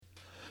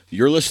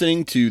You're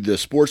listening to the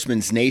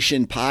Sportsman's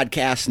Nation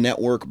Podcast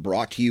Network,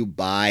 brought to you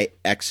by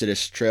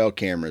Exodus Trail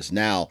Cameras.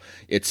 Now,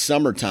 it's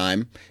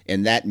summertime,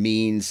 and that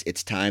means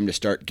it's time to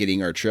start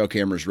getting our trail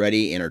cameras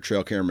ready and our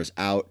trail cameras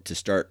out to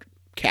start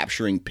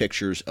capturing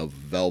pictures of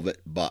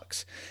velvet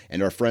bucks.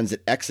 And our friends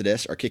at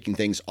Exodus are kicking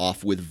things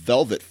off with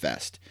Velvet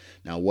Fest.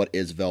 Now, what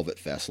is Velvet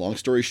Fest? Long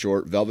story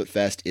short, Velvet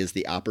Fest is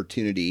the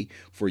opportunity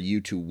for you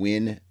to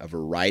win a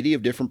variety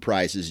of different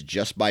prizes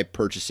just by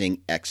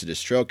purchasing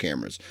Exodus trail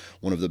cameras,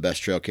 one of the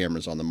best trail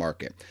cameras on the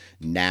market.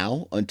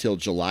 Now, until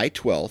July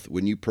 12th,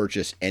 when you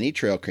purchase any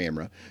trail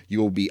camera,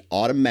 you will be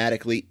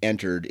automatically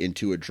entered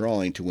into a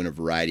drawing to win a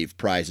variety of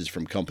prizes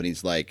from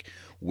companies like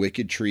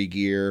Wicked Tree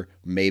Gear,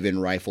 Maven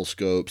Rifle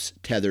Scopes,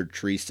 Tethered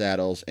Tree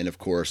Saddles, and of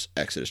course,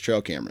 Exodus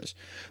Trail Cameras.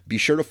 Be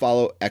sure to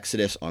follow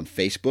Exodus on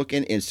Facebook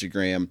and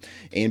Instagram,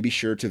 and be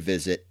sure to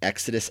visit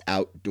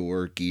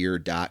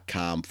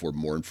ExodusOutdoorGear.com for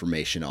more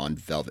information on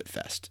Velvet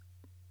Fest.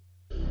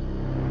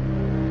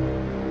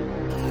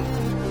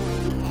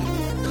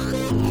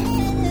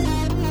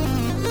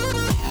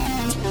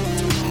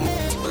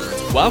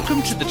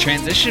 Welcome to the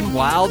Transition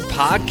Wild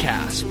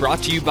Podcast,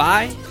 brought to you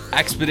by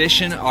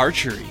Expedition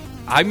Archery.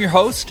 I'm your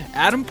host,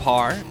 Adam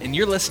Parr, and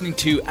you're listening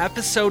to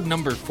episode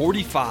number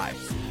 45,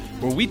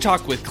 where we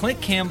talk with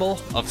Clint Campbell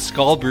of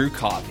Skull Brew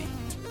Coffee.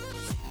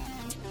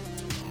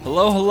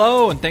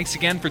 Hello, and thanks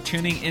again for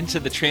tuning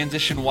into the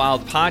Transition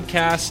Wild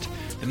Podcast,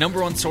 the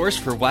number one source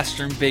for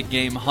Western big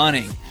game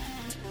hunting.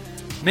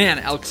 Man,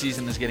 elk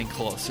season is getting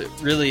close. It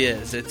really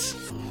is. It's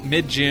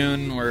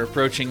mid-June. We're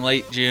approaching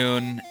late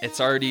June. It's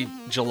already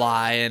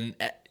July, and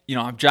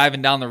I'm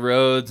driving down the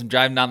roads. I'm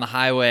driving down the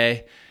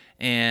highway,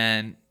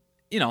 and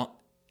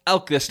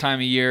elk this time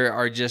of year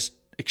are just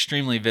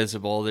extremely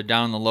visible. They're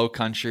down in the low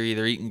country.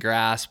 They're eating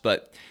grass,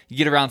 but you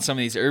get around some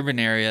of these urban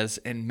areas,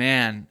 and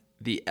man,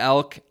 the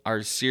elk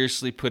are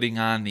seriously putting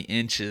on the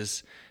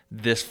inches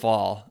this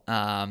fall,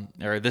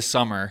 or this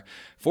summer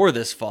for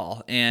this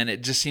fall. And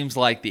it just seems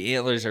like the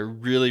antlers are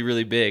really,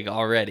 really big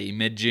already,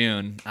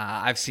 mid-June.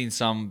 I've seen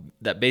some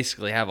that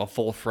basically have a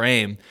full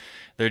frame.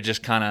 They're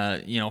just kind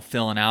of,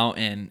 filling out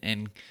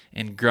and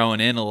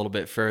growing in a little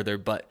bit further.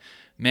 But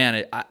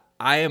man,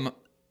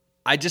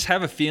 I just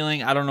have a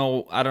feeling, I don't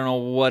know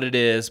what it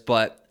is,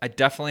 but I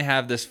definitely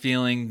have this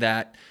feeling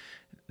that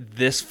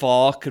this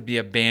fall could be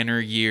a banner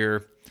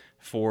year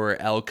for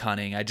elk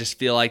hunting. I just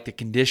feel like the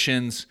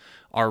conditions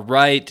are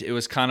right. It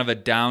was kind of a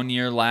down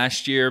year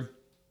last year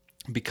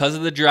because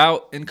of the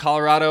drought in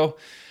Colorado.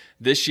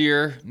 This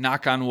year,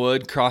 knock on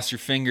wood, cross your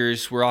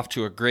fingers, we're off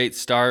to a great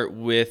start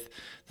with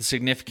the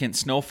significant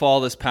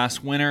snowfall this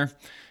past winter.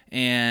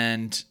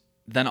 And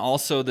then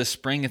also this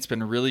spring, it's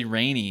been really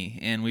rainy,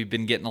 and we've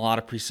been getting a lot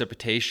of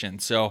precipitation.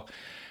 So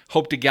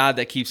hope to God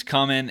that keeps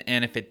coming.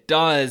 And if it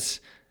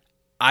does,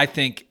 I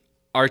think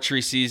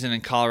archery season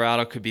in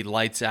Colorado could be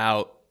lights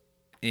out.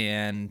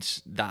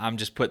 And I'm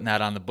just putting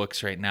that on the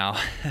books right now.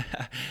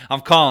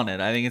 I'm calling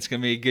it. I think it's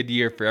going to be a good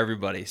year for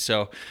everybody.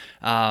 So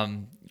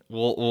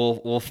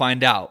we'll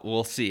find out.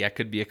 We'll see. I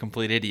could be a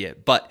complete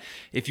idiot. But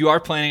if you are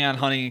planning on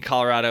hunting in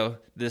Colorado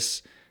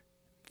this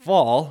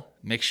fall,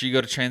 make sure you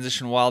go to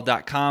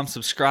transitionwild.com,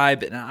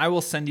 subscribe, and I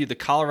will send you the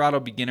Colorado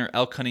Beginner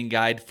Elk Hunting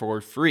Guide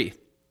for free.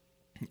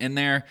 In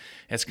there,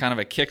 it's kind of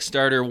a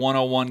Kickstarter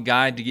 101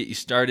 guide to get you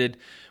started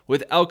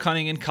with elk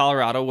hunting in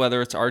Colorado,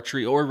 whether it's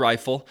archery or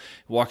rifle.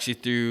 It walks you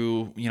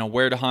through,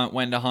 where to hunt,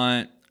 when to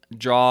hunt,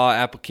 draw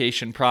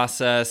application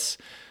process,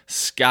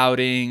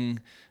 scouting,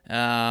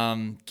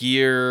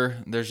 gear.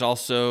 There's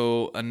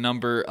also a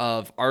number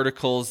of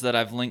articles that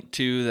I've linked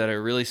to that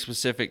are really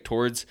specific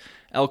towards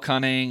elk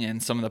hunting,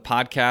 and some of the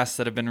podcasts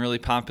that have been really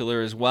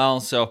popular as well.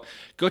 So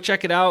go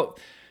check it out.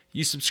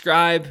 You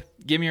subscribe,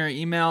 give me your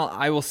email.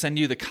 I will send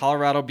you the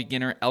Colorado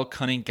Beginner Elk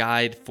Hunting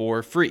Guide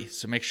for free.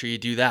 So make sure you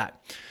do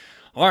that.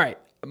 All right.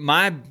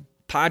 My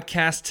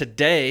podcast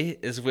today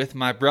is with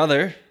my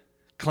brother,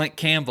 Clint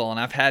Campbell, and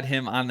I've had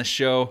him on the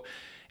show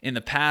in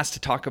the past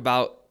to talk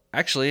about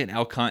actually an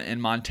elk hunt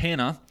in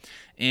Montana.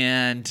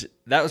 And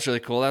that was really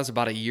cool. That was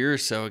about a year or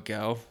so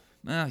ago,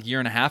 a year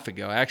and a half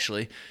ago,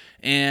 actually.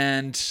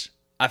 And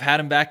I've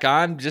had him back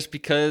on just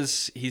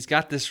because he's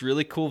got this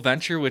really cool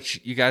venture, which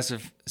you guys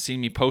have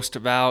seen me post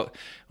about,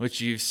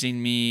 which you've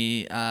seen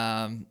me,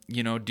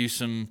 do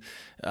some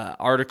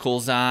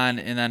articles on,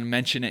 and then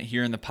mention it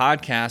here in the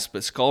podcast.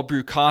 But Skull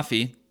Brew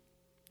Coffee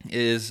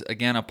is,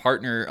 again, a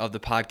partner of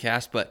the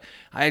podcast. But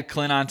I had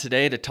Clint on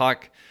today to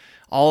talk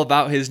all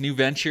about his new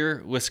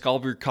venture with Skull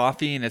Brew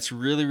Coffee, and it's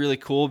really, really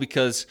cool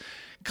because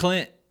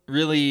Clint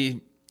really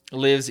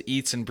lives,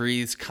 eats, and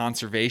breathes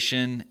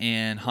conservation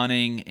and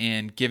hunting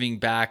and giving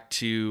back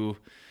to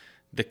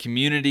the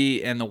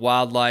community and the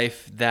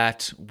wildlife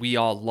that we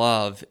all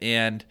love.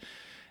 And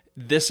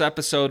this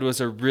episode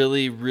was a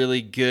really,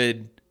 really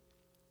good,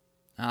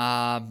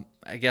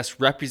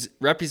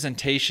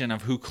 representation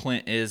of who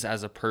Clint is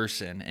as a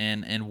person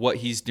and what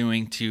he's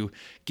doing to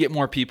get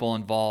more people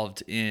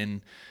involved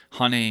in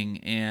hunting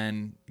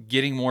and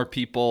getting more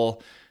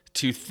people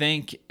to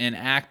think and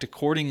act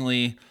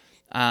accordingly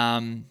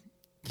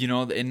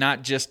and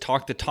not just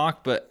talk the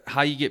talk, but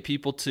how you get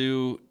people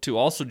to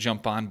also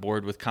jump on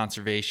board with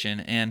conservation.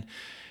 And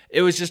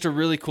it was just a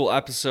really cool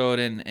episode.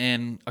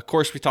 And of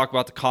course we talk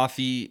about the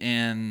coffee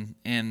and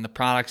the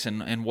products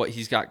and what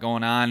he's got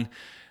going on.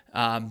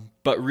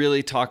 But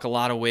really talk a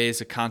lot of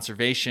ways of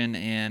conservation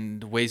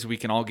and ways we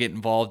can all get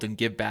involved and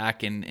give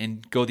back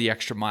and go the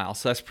extra mile.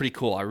 So that's pretty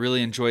cool. I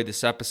really enjoyed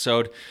this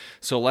episode.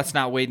 So let's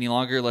not wait any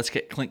longer. Let's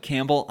get Clint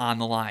Campbell on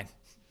the line.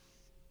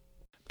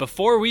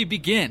 Before we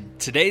begin,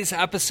 today's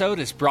episode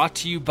is brought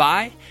to you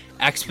by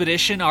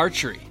Expedition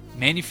Archery,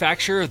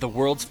 manufacturer of the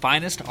world's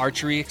finest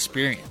archery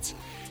experience.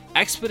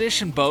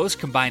 Expedition bows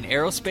combine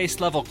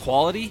aerospace-level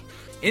quality,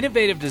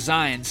 innovative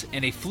designs,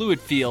 and a fluid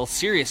feel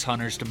serious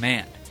hunters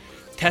demand.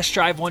 Test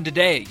drive one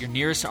today at your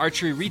nearest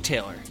archery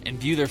retailer and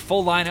view their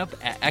full lineup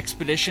at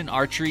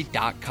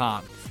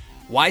expeditionarchery.com.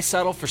 Why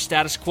settle for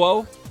status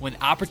quo when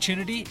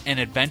opportunity and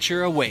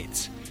adventure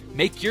awaits?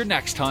 Make your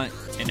next hunt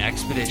an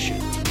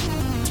expedition.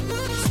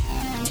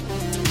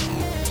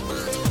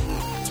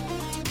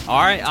 All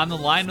right, on the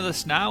line with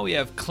us now, we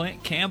have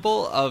Clint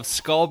Campbell of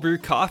Skull Brew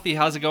Coffee.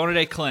 How's it going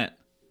today, Clint?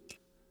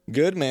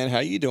 Good, man. How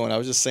you doing? I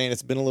was just saying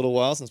it's been a little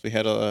while since we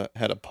had a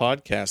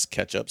podcast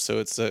catch up, so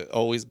it's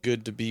always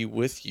good to be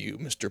with you,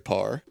 Mr.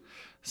 Parr.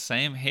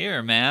 Same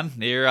here, man.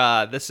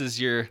 This is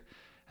your,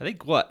 I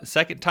think,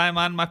 second time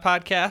on my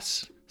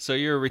podcast? So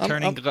you're a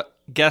returning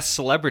guest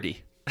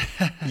celebrity.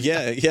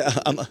 Yeah.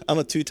 I'm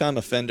a two-time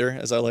offender,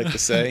 as I like to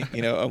say.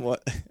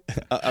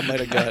 I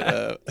might have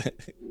got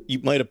you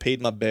might have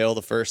paid my bail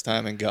the first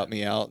time and got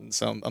me out, and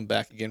so I'm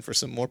back again for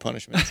some more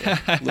punishment. So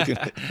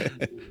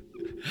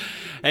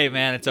Hey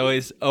man, it's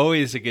always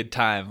a good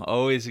time.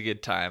 Always a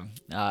good time.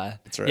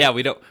 That's right. Yeah,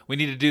 we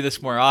need to do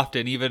this more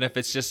often, even if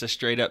it's just a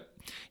straight up,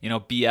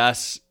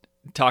 BS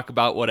talk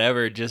about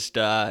whatever. Just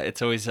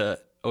it's always a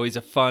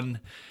fun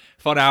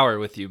hour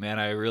with you, man.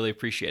 I really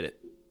appreciate it.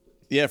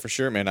 Yeah, for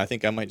sure, man. I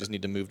think I might just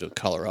need to move to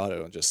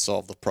Colorado and just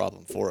solve the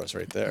problem for us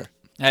right there.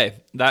 Hey,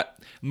 that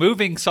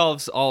moving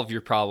solves all of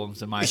your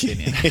problems, in my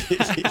opinion.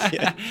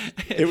 Yeah.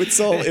 It would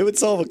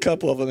solve a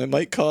couple of them. It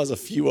might cause a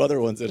few other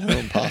ones at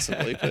home,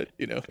 possibly, but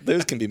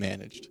those can be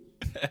managed.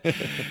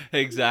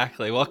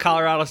 Exactly. Well,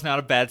 Colorado's not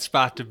a bad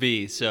spot to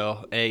be.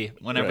 So, hey,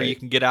 whenever Right. you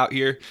can get out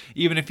here,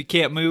 even if you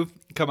can't move,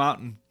 come out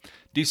and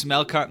do some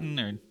elk hunting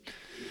or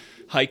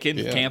hiking,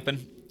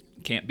 camping.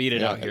 Can't beat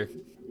it out here.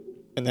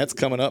 And that's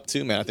coming up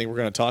too, man. I think we're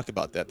going to talk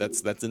about that.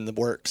 That's in the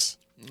works.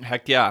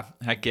 Heck yeah.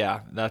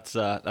 That's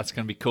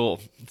gonna be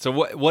cool. So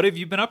what have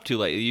you been up to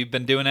lately? You've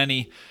been doing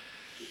any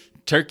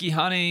turkey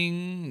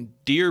hunting,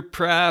 deer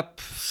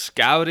prep,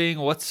 scouting?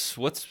 What's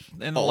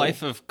in the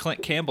life of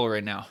Clint Campbell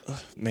right now?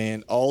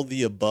 Man, all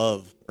the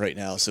above right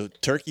now. So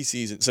turkey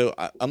season. So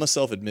I'm a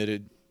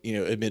self-admitted,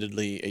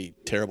 admittedly a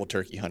terrible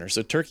turkey hunter.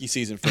 So turkey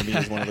season for me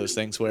is one of those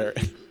things where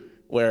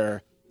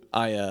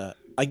I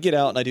get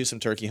out and I do some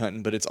turkey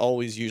hunting, but it's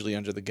always usually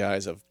under the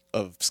guise of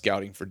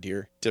scouting for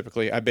deer.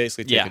 Typically, I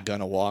basically take a gun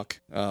a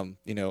walk. I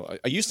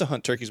used to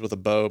hunt turkeys with a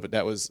bow, but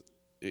that was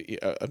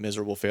a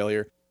miserable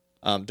failure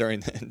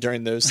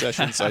during those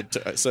sessions.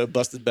 So I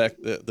busted back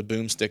the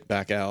boomstick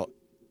back out.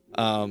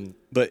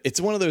 But it's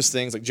one of those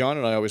things, like John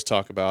and I always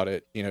talk about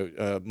it,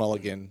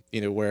 Mulligan,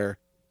 where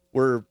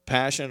we're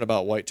passionate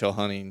about whitetail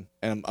hunting,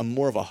 and I'm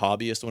more of a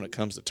hobbyist when it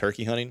comes to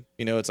turkey hunting.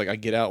 It's like I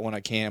get out when I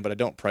can, but I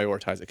don't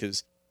prioritize it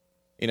because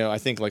I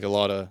think like a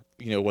lot of,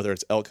 whether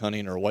it's elk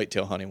hunting or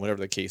whitetail hunting, whatever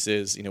the case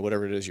is,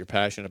 whatever it is you're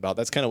passionate about,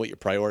 that's kind of what you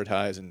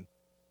prioritize. And,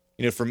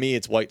 for me,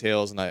 it's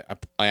whitetails. And I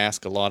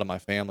ask a lot of my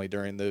family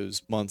during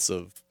those months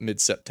of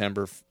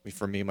mid-September.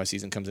 For me, my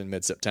season comes in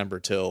mid-September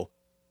till,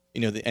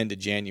 the end of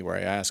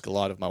January. I ask a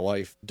lot of my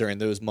wife during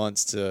those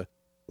months to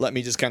let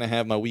me just kind of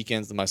have my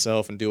weekends to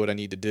myself and do what I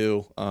need to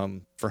do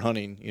for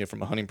hunting,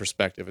 from a hunting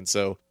perspective. And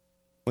so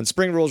when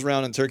spring rolls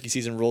around and turkey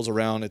season rolls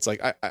around, it's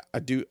like I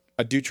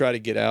do try to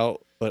get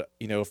out. But,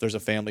 if there's a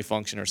family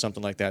function or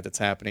something like that that's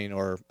happening,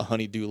 or a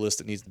honey-do list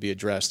that needs to be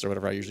addressed or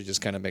whatever, I usually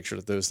just kind of make sure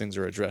that those things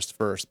are addressed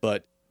first.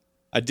 But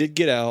I did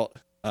get out.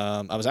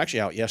 I was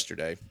actually out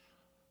yesterday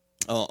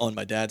on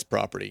my dad's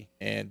property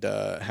and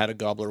had a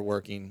gobbler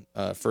working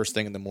first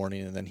thing in the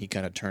morning, and then he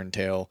kind of turned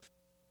tail.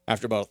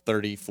 After about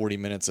 30, 40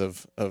 minutes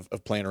of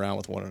playing around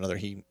with one another,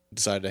 he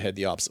decided to head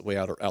the opposite way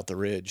out the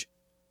ridge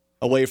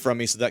away from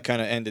me. So that kind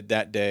of ended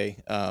that day.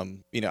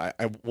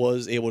 I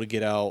was able to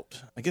get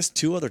out, I guess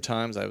 2 other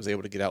times I was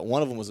able to get out.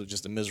 One of them was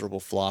just a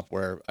miserable flop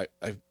where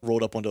I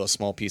rolled up onto a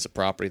small piece of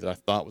property that I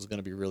thought was going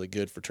to be really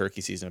good for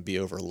turkey season and be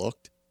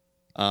overlooked.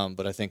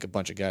 But I think a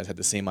bunch of guys had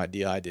the same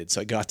idea I did.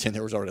 So I got in,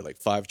 there was already like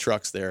 5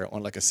 trucks there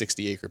on like a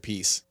 60-acre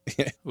piece.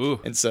 Ooh.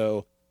 And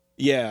so,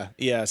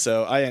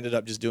 so I ended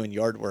up just doing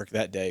yard work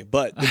that day.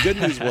 But the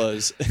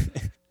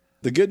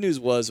good news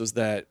was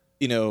that,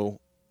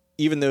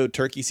 even though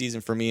turkey season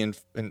for me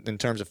in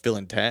terms of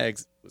filling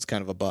tags was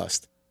kind of a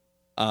bust,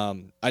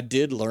 I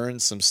did learn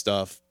some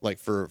stuff like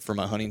for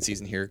my hunting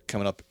season here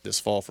coming up this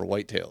fall for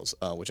whitetails,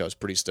 which I was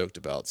pretty stoked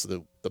about.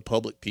 So the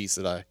public piece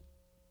that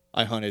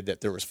I hunted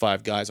that there was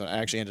 5 guys on, I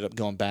actually ended up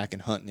going back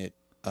and hunting it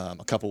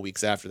a couple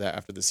weeks after that,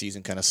 after the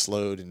season kind of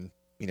slowed and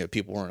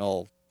people weren't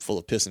all full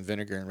of piss and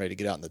vinegar and ready to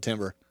get out in the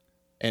timber.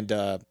 And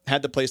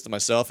had the place to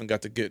myself and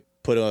got to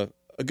put a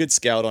good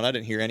scout on. I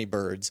didn't hear any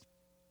birds,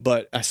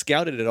 but I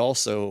scouted it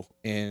also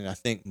in, I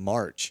think,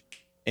 March.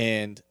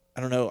 And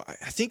I don't know,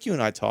 I think you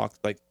and I talked,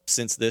 like,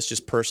 since this,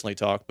 just personally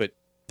talked, but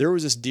there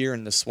was this deer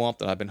in the swamp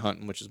that I've been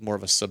hunting, which is more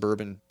of a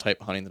suburban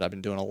type hunting that I've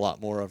been doing a lot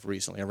more of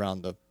recently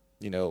around the,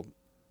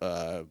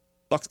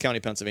 Bucks County,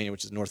 Pennsylvania,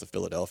 which is north of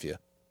Philadelphia.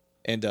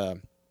 And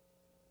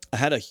I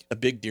had a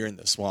big deer in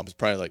the swamp. It's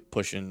probably like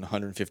pushing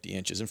 150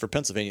 inches. And for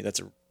Pennsylvania,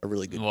 that's a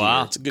really good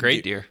deer. It's a good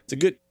great deer.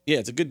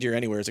 It's a good deer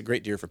anywhere. It's a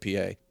great deer for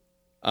PA.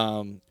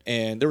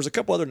 And there was a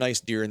couple other nice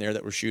deer in there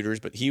that were shooters,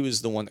 but he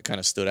was the one that kind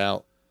of stood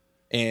out.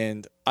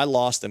 And I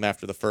lost him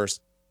after the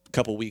first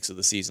couple weeks of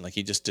the season. Like,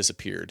 he just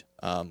disappeared.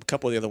 A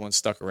couple of the other ones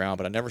stuck around,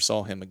 but I never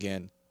saw him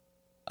again.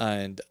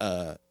 And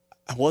I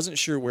wasn't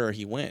sure where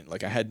he went.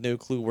 Like, I had no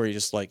clue where he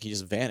just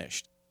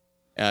vanished.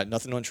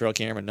 Nothing on trail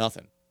camera,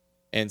 nothing.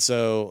 And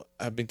so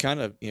I've been kind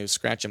of,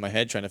 scratching my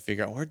head trying to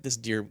figure out where'd this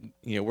deer,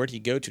 where'd he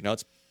go to? Now,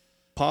 it's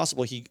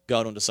possible he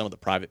got onto some of the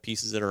private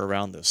pieces that are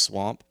around the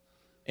swamp,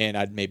 and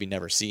I'd maybe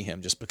never see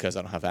him just because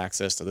I don't have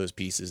access to those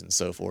pieces and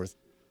so forth.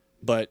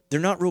 But they're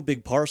not real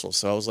big parcels,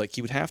 so I was like,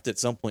 he would have to at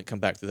some point come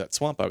back through that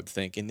swamp, I would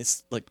think. And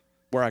it's like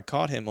where I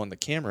caught him on the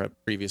camera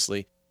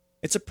previously,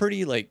 it's a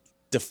pretty like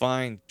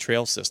defined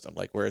trail system,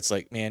 like where it's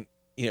like, man,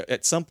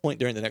 at some point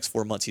during the next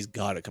 4 months, he's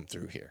got to come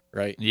through here,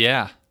 right?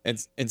 Yeah.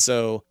 And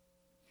so,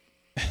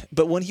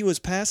 but when he was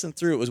passing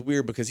through, it was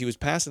weird because he was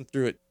passing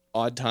through at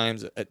odd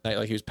times at night.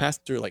 Like, he was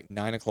passing through at like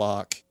 9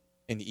 o'clock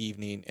in the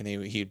evening, and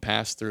he'd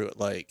pass through at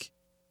like,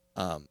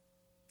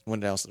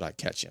 when else did I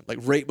catch him? Like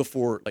right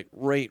before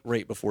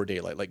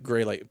daylight, like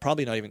gray light,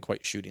 probably not even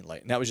quite shooting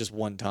light. And that was just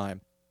one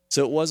time.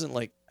 So it wasn't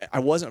like, I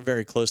wasn't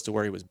very close to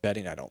where he was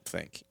bedding, I don't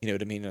think, you know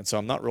what I mean? And so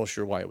I'm not real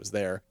sure why it was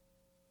there.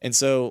 And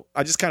so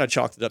I just kind of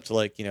chalked it up to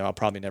like, I'll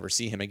probably never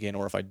see him again,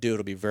 or if I do,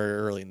 it'll be very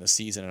early in the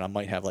season, and I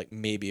might have like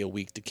maybe a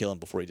week to kill him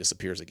before he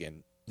disappears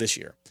again this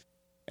year.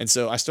 And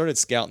so I started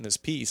scouting this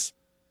piece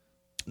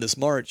this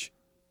March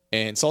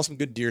and saw some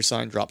good deer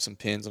sign, dropped some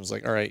pins. I was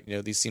like, all right,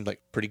 these seemed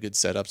like pretty good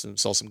setups, and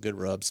saw some good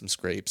rubs, some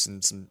scrapes,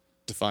 and some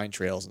defined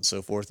trails and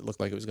so forth. It looked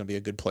like it was going to be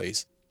a good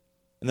place.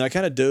 And then I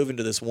kind of dove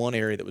into this one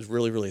area that was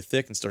really, really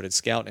thick and started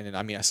scouting. And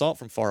I saw it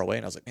from far away,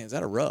 and I was like, man, is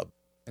that a rub?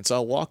 And so I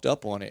walked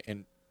up on it,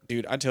 and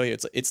dude, I tell you,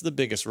 it's the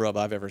biggest rub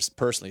I've ever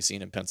personally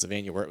seen in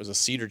Pennsylvania, where it was a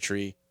cedar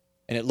tree,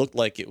 and it looked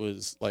like it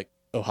was like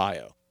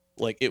Ohio.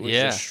 Like, it was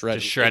just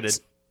shredded.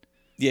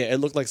 It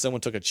looked like someone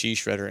took a cheese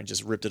shredder and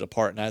just ripped it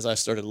apart. And as I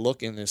started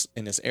looking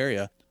in this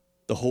area,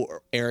 the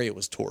whole area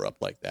was tore up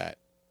like that.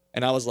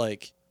 And I was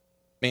like,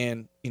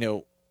 man,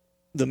 the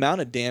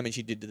amount of damage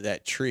he did to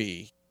that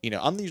tree,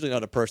 I'm usually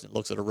not a person that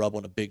looks at a rub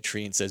on a big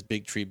tree and says,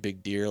 big tree,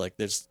 big deer. Like,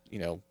 there's,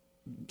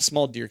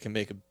 small deer can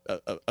make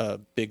a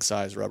big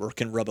size rub, or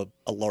can rub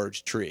a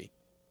large tree.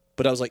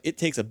 But I was like, it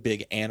takes a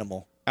big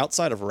animal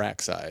outside of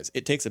rack size.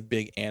 It takes a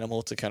big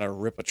animal to kind of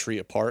rip a tree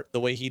apart the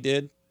way he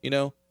did,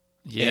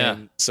 Yeah.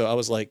 And so I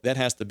was like, that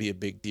has to be a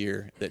big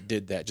deer that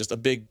did that. Just a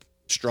big,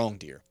 strong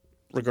deer,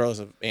 regardless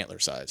of antler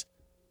size.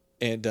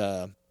 And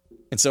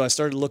so I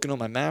started looking on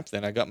my map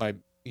then. I got my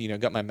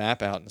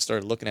map out and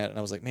started looking at it, and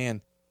I was like, man,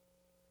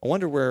 I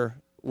wonder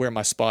where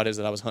my spot is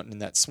that I was hunting in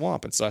that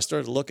swamp. And so I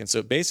started looking.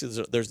 So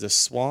basically there's this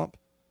swamp,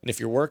 and if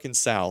you're working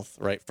south,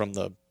 right, from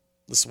the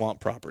swamp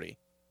property,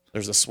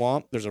 there's a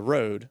swamp, there's a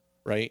road,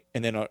 right?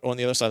 And then on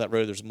the other side of that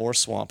road, there's more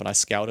swamp, and I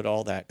scouted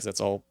all that because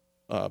that's all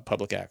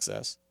public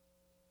access.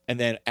 And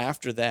then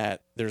after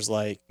that, there's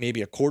like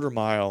maybe a quarter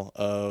mile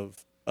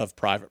of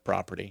private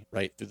property,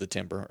 right, through the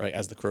timber, right,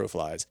 as the crow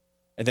flies.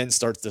 And then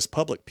starts this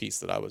public piece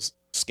that I was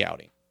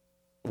scouting,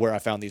 where I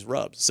found these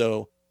rubs.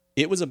 So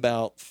it was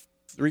about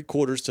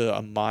 3/4 to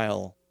a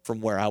mile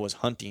from where I was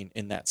hunting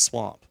in that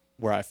swamp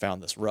where I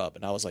found this rub.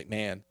 And I was like,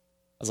 I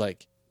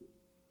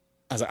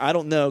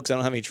don't know, because I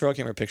don't have any trail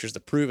camera pictures to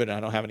prove it, and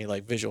I don't have any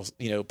like visual,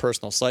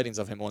 personal sightings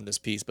of him on this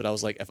piece. But I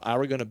was like, if I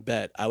were going to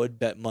bet, I would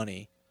bet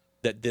money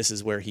that this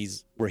is where he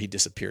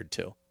disappeared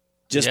to,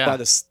 just by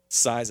the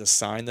size of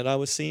sign that I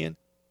was seeing.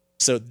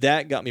 So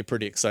that got me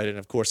pretty excited. And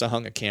of course, I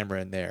hung a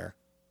camera in there,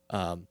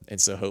 and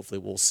so hopefully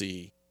we'll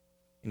see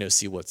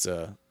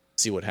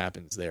what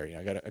happens there.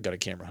 I got a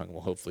camera hung.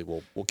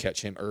 We'll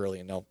catch him early,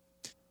 and I'll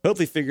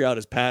hopefully figure out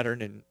his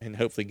pattern and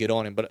hopefully get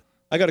on him. But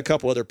I got a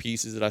couple other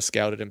pieces that I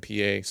scouted in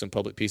PA, some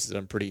public pieces that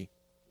I'm pretty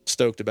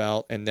stoked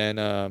about, and then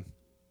I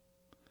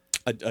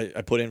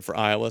put in for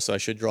Iowa, so I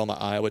should draw my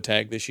Iowa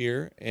tag this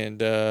year,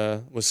 and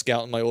was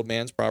scouting my old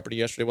man's property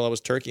yesterday while I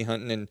was turkey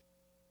hunting, and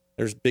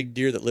there's big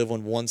deer that live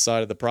on one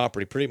side of the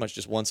property, pretty much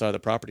just one side of the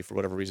property for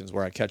whatever reasons,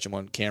 where I catch them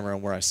on camera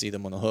and where I see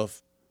them on the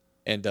hoof.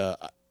 And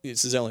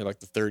this is only like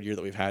the third year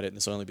that we've had it, and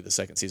this will only be the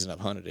second season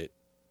I've hunted it.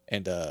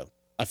 And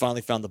I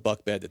finally found the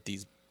buck bed that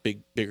these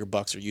bigger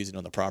bucks are using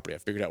on the property. I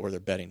figured out where they're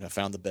bedding. I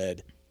found the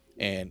bed,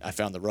 and I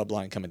found the rub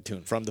line coming to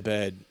and from the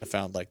bed. I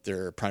found like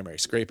their primary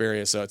scrape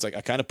area. So it's like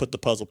I kind of put the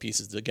puzzle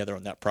pieces together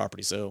on that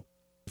property. So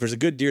if there's a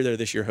good deer there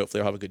this year,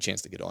 hopefully I'll have a good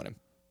chance to get on him.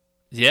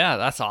 Yeah,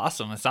 that's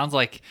awesome. It sounds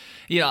like,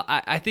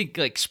 I think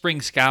like spring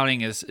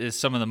scouting is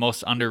some of the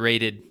most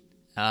underrated,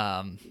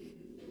 um,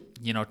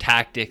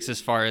 tactics as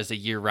far as a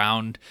year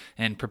round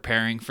and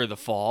preparing for the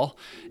fall.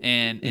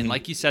 And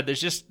like you said, there's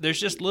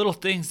just little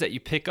things that you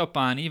pick up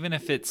on, even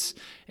if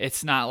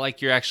it's not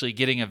like you're actually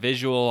getting a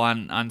visual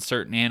on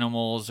certain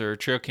animals or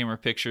trail camera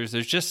pictures.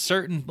 There's just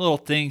certain little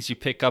things you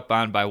pick up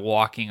on by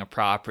walking a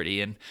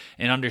property and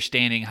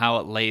understanding how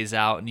it lays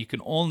out. And you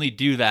can only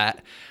do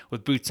that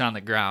with boots on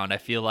the ground. I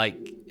feel like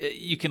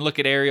you can look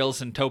at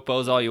aerials and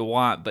topos all you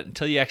want, but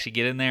until you actually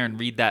get in there and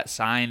read that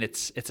sign,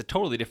 it's a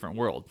totally different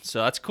world.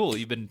 So that's cool.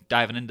 You've been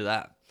diving into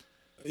that.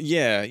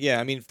 Yeah.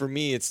 I mean, for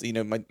me, it's,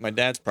 my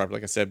dad's property,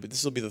 like I said, but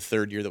this will be the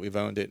third year that we've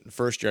owned it. The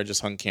first year I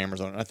just hung cameras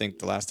on it. I think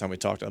the last time we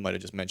talked, I might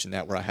have just mentioned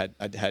that, where I had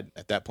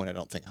at that point, I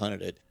don't think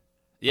hunted it.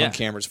 Yeah. Hung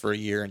cameras for a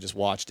year and just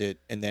watched it.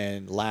 And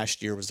then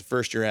last year was the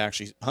first year I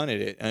actually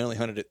hunted it. I only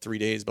hunted it 3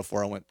 days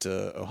before I went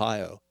to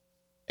Ohio.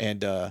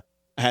 And,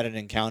 I had an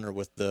encounter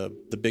with the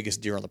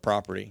biggest deer on the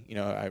property.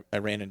 I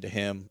ran into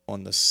him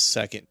on the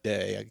second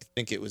day. I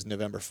think it was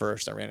November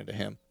 1st. I ran into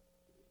him,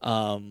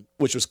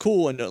 which was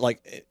cool. And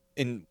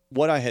in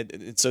what I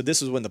had, so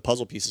this is when the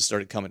puzzle pieces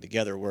started coming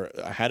together, where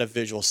I had a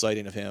visual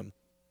sighting of him,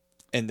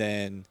 and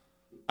then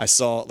I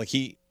saw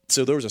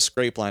so there was a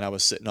scrape line I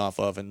was sitting off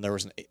of, and there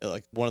was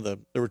there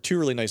were two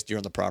really nice deer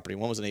on the property.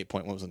 One was an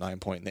 8-point, one was a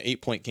 9-point, and the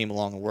 8-point came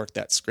along and worked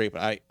that scrape.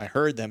 And I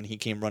heard them, and he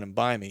came running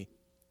by me.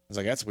 I was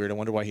like, that's weird. I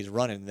wonder why he's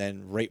running. And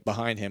then right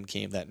behind him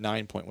came that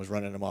 9-point, was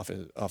running him off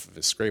of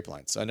his scrape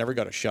line. So I never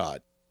got a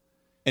shot.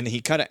 And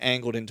he kind of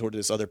angled in toward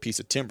this other piece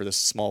of timber, this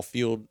small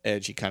field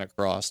edge he kind of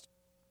crossed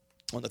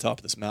on the top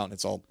of this mountain.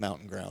 It's all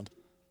mountain ground.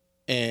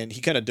 And he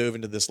kind of dove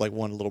into this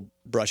one little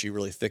brushy,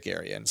 really thick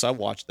area. And so I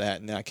watched that.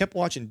 And then I kept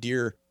watching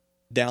deer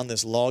down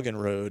this logging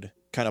road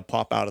kind of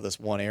pop out of this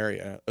one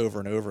area over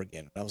and over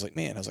again. And I was like,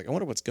 I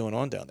wonder what's going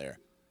on down there.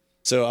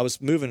 So I was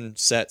moving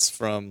sets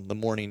from the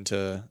morning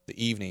to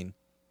the evening.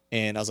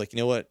 And I was like, you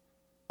know what?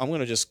 I'm going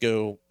to just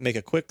go make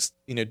a quick,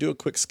 do a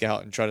quick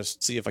scout and try to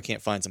see if I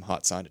can't find some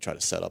hot sign to try to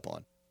set up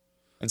on.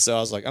 And so I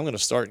was like, I'm going to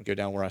start and go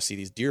down where I see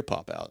these deer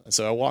pop out. And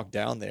so I walked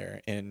down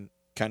there and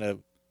kind of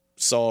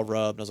saw a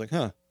rub. And I was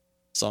like,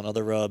 saw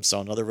another rub.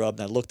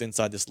 And I looked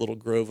inside this little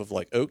grove of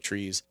oak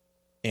trees,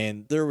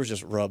 and there was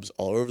just rubs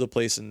all over the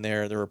place in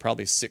there. There were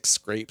probably 6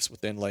 scrapes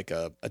within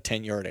a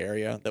 10-yard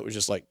area that was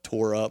just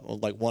tore up.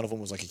 One of them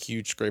was a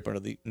huge scrape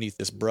underneath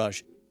this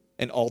brush.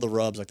 And all the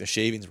rubs, the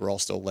shavings, were all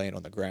still laying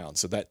on the ground.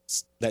 So that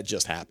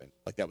just happened.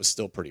 That was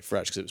still pretty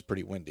fresh because it was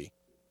pretty windy.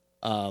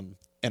 And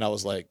I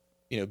was like,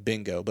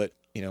 bingo. But,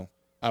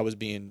 I was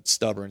being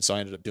stubborn, so I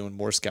ended up doing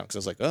more scouting because I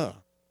was like, oh,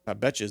 I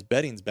bet you his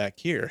bedding's back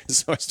here.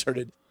 So I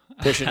started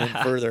pushing in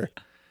further.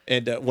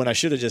 And when I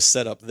should have just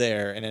set up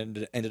there,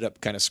 and ended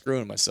up kind of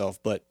screwing myself.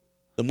 But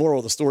the moral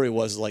of the story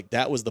was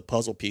that was the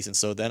puzzle piece. And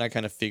so then I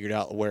kind of figured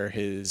out where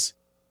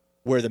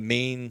the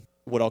main,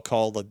 what I'll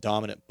call the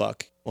dominant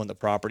buck on the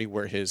property,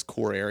 where his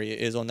core area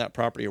is on that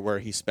property, or where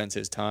he spends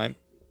his time.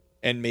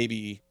 And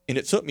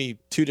it took me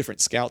 2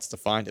 different scouts to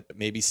find it, but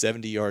maybe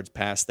 70 yards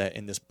past that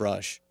in this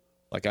brush,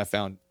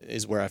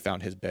 is where I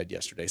found his bed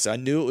yesterday. So I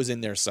knew it was in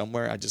there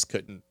somewhere. I just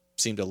couldn't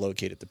seem to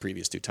locate it the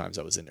previous 2 times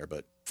I was in there,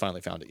 but finally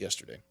found it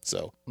yesterday.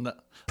 So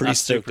pretty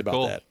stoked about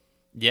cool. that.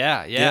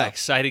 Yeah.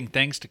 Exciting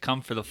things to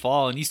come for the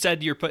fall. And you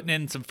said you're putting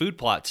in some food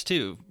plots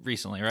too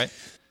recently, right?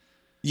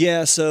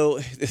 Yeah, so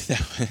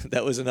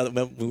that was another,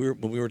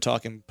 when we were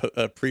talking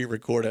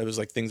pre-record, I was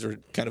like, things were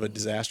kind of a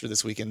disaster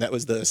this weekend. That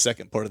was the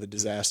second part of the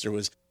disaster.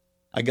 Was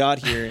I got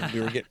here and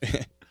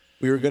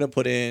we were going to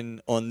put in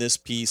on this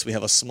piece. We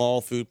have a small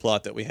food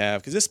plot that we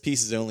have, because this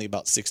piece is only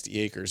about 60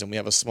 acres, and we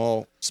have a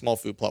small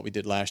food plot we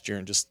did last year,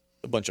 and just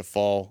a bunch of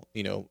fall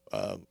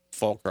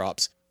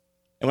crops.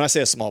 And when I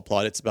say a small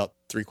plot, it's about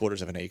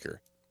 3/4 of an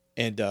acre.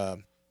 And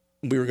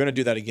we were going to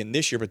do that again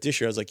this year, but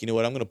this year I was like, you know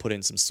what, I'm going to put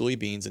in some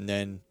soybeans, and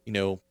then,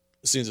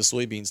 as soon as the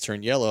soybeans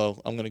turn yellow,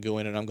 I'm going to go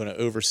in and I'm going to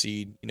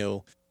overseed,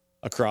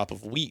 a crop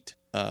of wheat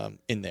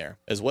in there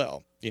as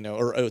well,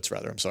 or oats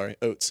rather. I'm sorry,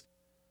 oats.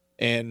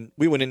 And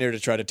we went in there to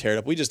try to tear it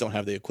up. We just don't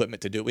have the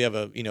equipment to do it. We have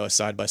a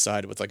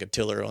side-by-side with a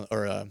tiller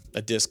or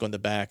a disc on the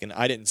back, and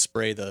I didn't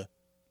spray the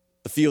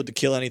field to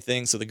kill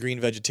anything, so the green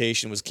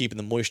vegetation was keeping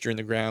the moisture in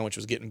the ground, which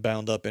was getting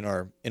bound up in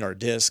our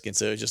disc. And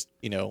so it just,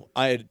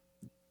 I had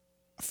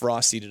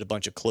frost seeded a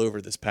bunch of clover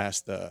this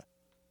past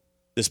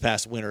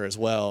winter as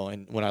well,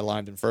 and when I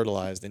limed and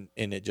fertilized, and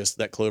it just,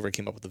 that clover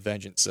came up with a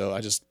vengeance. So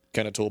I just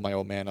kind of told my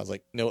old man, I was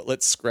like,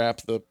 let's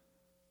scrap the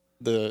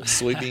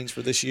soybeans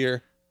for this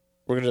year.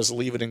 We're gonna just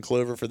leave it in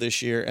clover for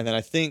this year. And then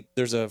I think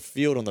there's a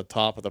field on the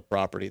top of the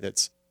property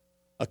that's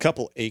a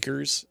couple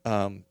acres,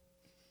 and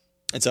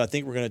so I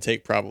think we're gonna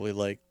take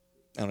probably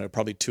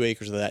probably 2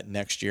 acres of that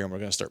next year, and we're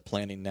gonna start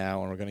planting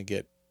now, and we're gonna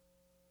get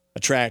a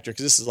tractor,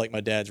 because this is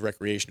my dad's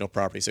recreational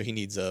property, so he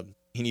needs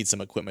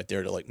some equipment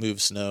there to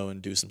move snow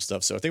and do some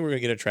stuff. So I think we're gonna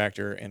get a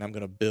tractor, and I'm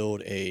gonna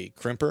build a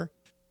crimper,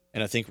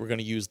 and I think we're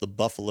gonna use the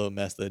buffalo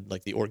method,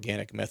 the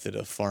organic method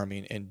of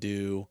farming, and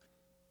do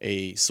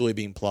a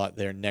soybean plot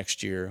there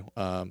next year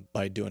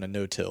by doing a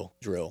no-till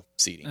drill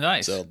seeding.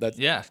 Nice. So that's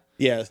yeah.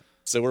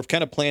 So we're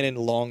kind of planning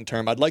long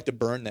term. I'd like to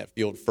burn that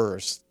field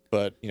first,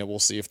 but we'll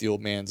see if the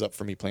old man's up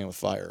for me playing with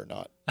fire or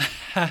not.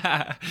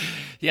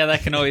 Yeah,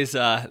 that can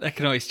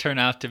always turn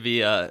out to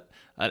be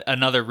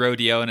another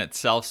rodeo in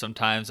itself.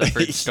 Sometimes I've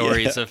heard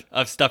stories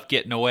of stuff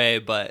getting away,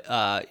 but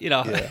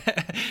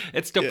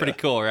it's still pretty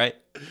cool, right?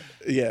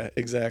 Yeah,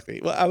 exactly.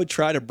 Well, I would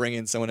try to bring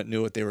in someone that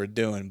knew what they were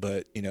doing,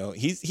 but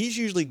he's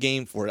usually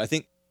game for it. I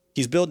think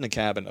he's building a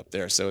cabin up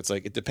there, so it's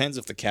like it depends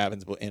if the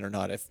cabin's in or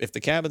not. If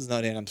the cabin's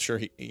not in, I'm sure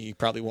he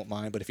probably won't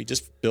mind. But if he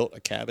just built a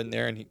cabin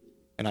there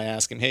and I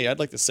ask him, hey, I'd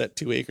like to set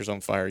 2 acres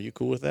on fire, are you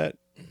cool with that?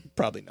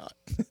 Probably not.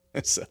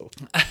 So,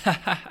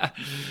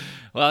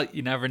 well,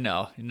 you never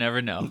know. You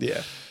never know.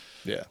 Yeah.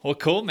 Yeah. Well,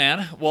 cool,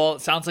 man. Well,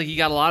 it sounds like you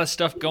got a lot of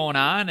stuff going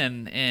on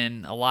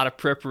and a lot of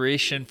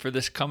preparation for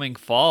this coming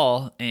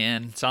fall.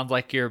 And sounds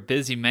like you're a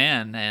busy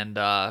man. And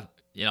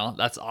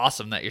that's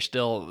awesome that you're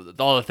still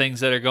with all the things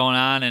that are going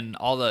on and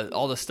all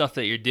the stuff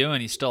that you're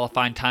doing. You still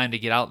find time to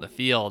get out in the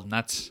field, and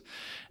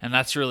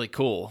that's really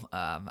cool.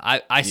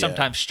 I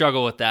sometimes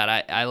struggle with that.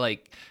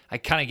 I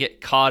kind of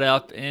get caught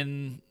up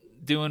in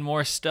doing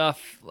more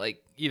stuff,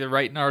 like either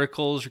writing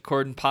articles,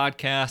 recording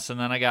podcasts, and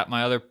then I got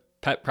my other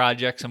pet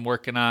projects I'm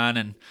working on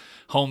and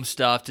home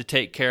stuff to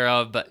take care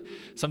of. But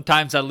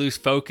sometimes I lose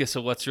focus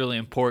of what's really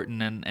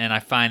important, and I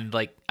find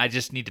like I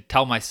just need to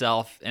tell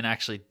myself and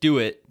actually do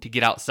it to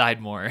get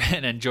outside more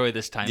and enjoy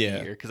this time of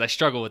year, because I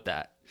struggle with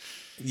that.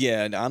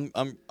 Yeah, and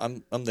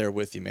I'm there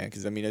with you, man.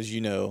 Because as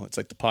you know, it's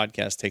like the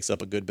podcast takes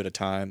up a good bit of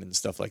time and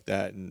stuff like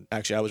that. And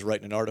actually, I was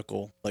writing an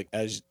article like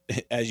as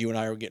you and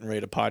I were getting ready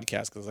to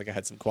podcast, because like I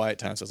had some quiet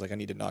time, so I was like, I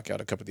need to knock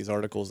out a couple of these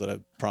articles that I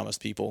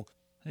promised people.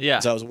 Yeah.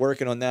 So I was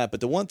working on that. But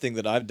the one thing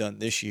that I've done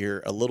this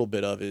year a little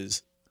bit of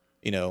is,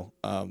 not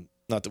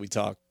that we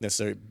talk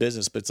necessarily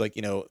business, but it's like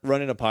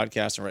running a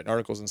podcast and writing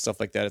articles and stuff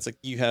like that. It's like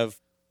you have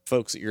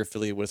folks that you're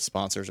affiliated with,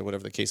 sponsors or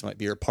whatever the case might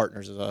be, or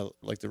partners, as I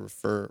like to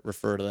refer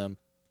to them.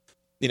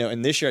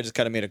 And this year I just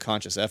kind of made a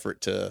conscious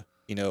effort to,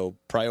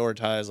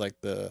 prioritize like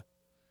the,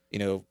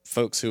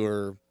 folks who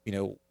are,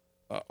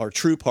 are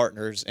true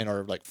partners and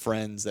are like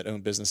friends that own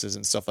businesses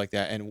and stuff like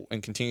that,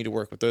 and continue to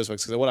work with those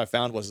folks. Because what I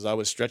found was I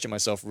was stretching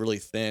myself really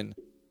thin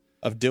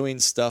of doing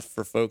stuff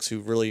for folks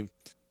who really,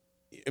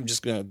 I'm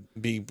just going to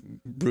be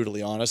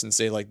brutally honest and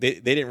say like they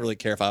didn't really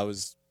care if I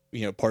was,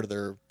 part of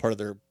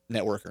their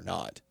network or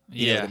not.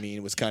 You know what I mean?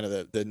 It was kind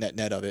of the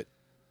net of it.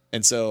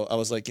 And so I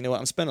was like, you know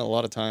what? I'm spending a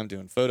lot of time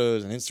doing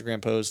photos and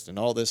Instagram posts and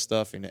all this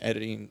stuff and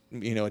editing,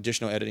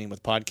 additional editing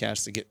with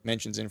podcasts to get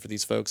mentions in for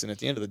these folks. And at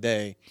the end of the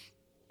day,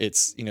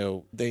 it's,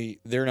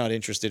 they're not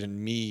interested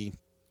in me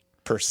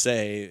per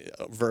se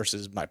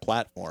versus my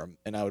platform.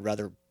 And I would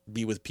rather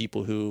be with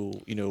people who,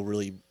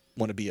 really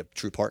want to be a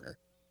true partner.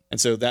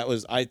 And so that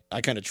was, I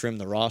kind of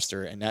trimmed the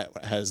roster, and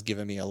that has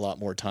given me a lot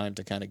more time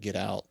to kind of get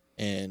out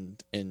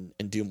and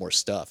do more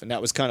stuff. And that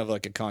was kind of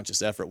like a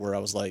conscious effort where I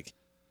was like,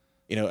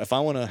 if I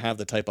want to have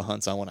the type of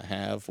hunts I want to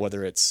have,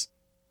 whether it's,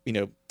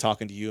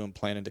 talking to you and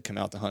planning to come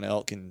out to hunt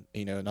elk and,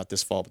 not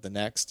this fall, but the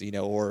next,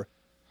 or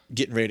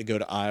getting ready to go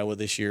to Iowa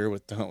this year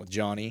to hunt with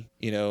Johnny,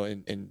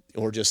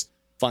 or just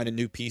finding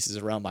new pieces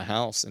around my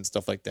house and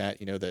stuff like that,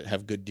 that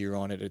have good deer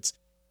on it. It's,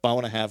 if I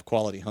want to have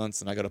quality hunts,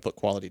 then I got to put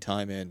quality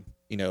time in,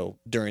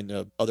 during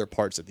the other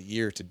parts of the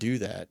year to do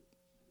that.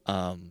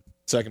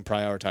 So I can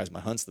prioritize my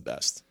hunts the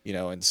best,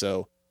 and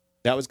so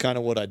that was kind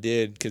of what I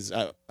did, because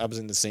I was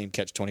in the same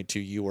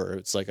catch-22 you were.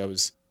 It's like I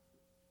was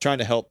trying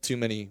to help I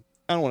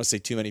don't want to say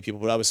too many people,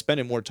 but I was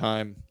spending more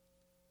time,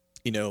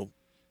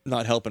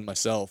 not helping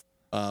myself,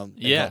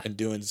 and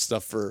doing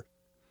stuff for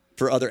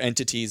other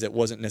entities that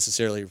wasn't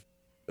necessarily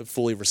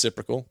fully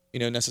reciprocal,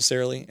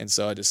 necessarily. And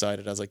so I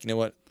decided, I was like, you know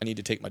what, I need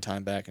to take my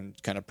time back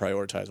and kind of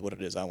prioritize what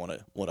it is I want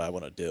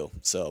to do.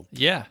 So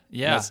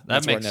that's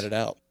where I netted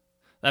out.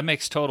 That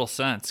makes total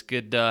sense.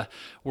 Good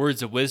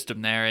words of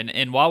wisdom there.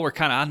 And while we're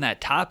kind of on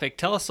that topic,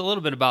 tell us a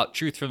little bit about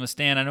Truth from the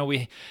Stand. I know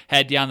we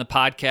had you on the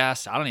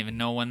podcast. I don't even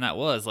know when that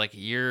was, like a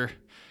year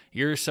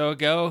or so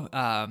ago,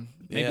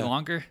 maybe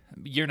longer,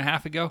 a year and a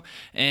half ago.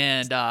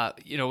 And,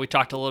 we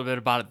talked a little bit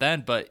about it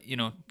then, but,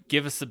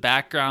 give us the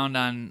background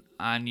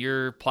on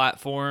your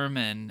platform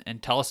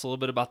and tell us a little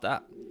bit about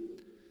that.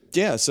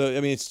 Yeah, so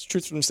it's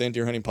Truth from the Stand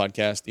Deer Hunting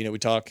Podcast. We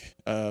talk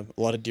a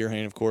lot of deer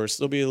hunting, of course.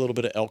 There'll be a little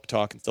bit of elk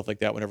talk and stuff like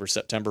that whenever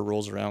September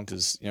rolls around,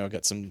 because I've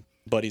got some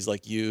buddies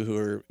like you who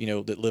are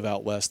that live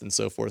out west and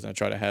so forth, and I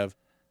try to have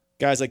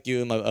guys like you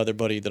and my other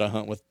buddy that I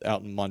hunt with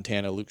out in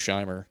Montana, Luke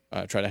Scheimer.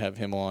 Try to have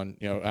him on.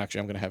 Actually,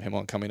 I'm going to have him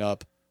on coming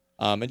up,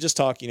 and just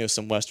talk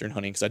some western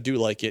hunting, because I do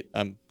like it.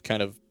 I'm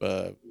kind of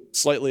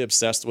slightly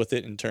obsessed with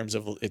it in terms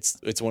of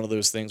it's one of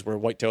those things where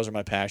whitetails are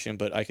my passion,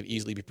 but I could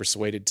easily be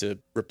persuaded to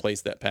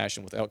replace that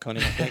passion with elk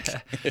hunting, I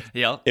think.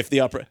 Yeah. If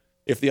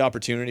the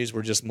opportunities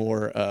were just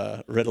more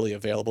readily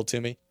available to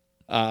me.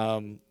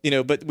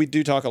 But we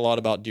do talk a lot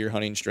about deer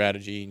hunting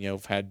strategy.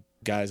 I've had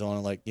guys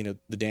on like,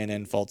 the Dan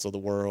Enfalts of the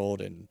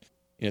world and,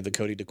 the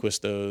Cody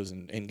DeQuistos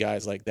and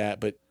guys like that.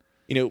 But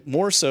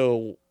more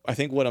so, I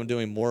think what I'm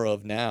doing more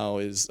of now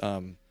is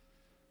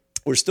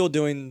we're still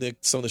doing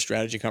some of the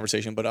strategy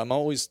conversation, but I'm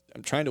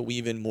trying to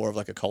weave in more of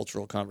like a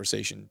cultural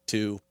conversation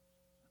too,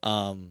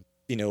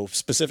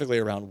 specifically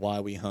around why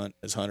we hunt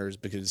as hunters,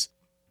 because,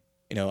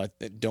 I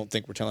don't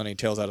think we're telling any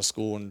tales out of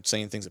school and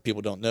saying things that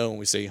people don't know. When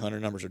we say hunter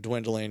numbers are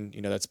dwindling,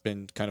 that's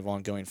been kind of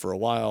ongoing for a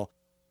while.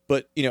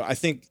 But, I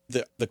think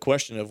the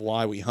question of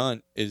why we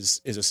hunt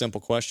is a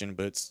simple question,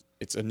 but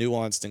it's a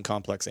nuanced and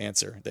complex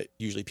answer that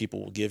usually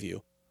people will give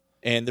you.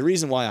 And the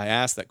reason why I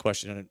ask that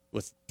question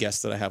with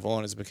guests that I have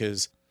on is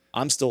because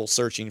I'm still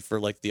searching for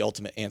like the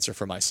ultimate answer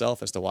for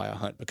myself as to why I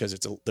hunt, because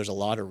there's a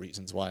lot of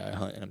reasons why I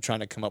hunt, and I'm trying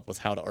to come up with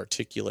how to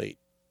articulate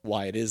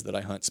why it is that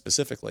I hunt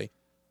specifically.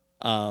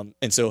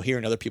 And so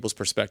hearing other people's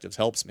perspectives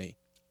helps me.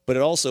 But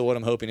it also, what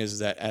I'm hoping is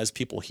that as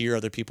people hear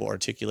other people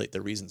articulate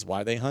the reasons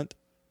why they hunt,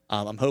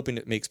 I'm hoping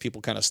it makes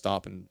people kind of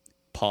stop and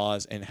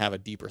pause and have a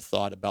deeper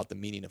thought about the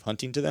meaning of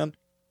hunting to them.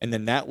 And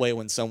then that way,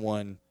 when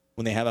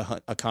they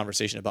have a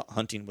conversation about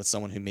hunting with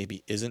someone who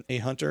maybe isn't a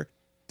hunter,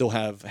 they'll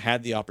have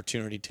had the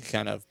opportunity to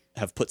kind of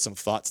have put some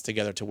thoughts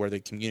together to where they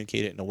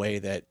communicate it in a way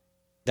that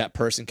that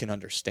person can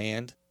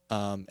understand,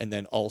 and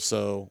then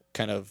also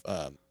kind of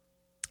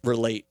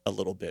relate a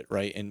little bit,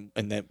 right? And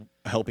then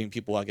helping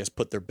people, I guess,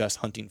 put their best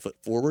hunting foot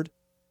forward.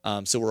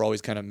 So we're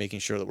always kind of making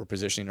sure that we're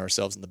positioning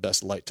ourselves in the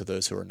best light to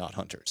those who are not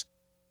hunters.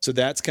 So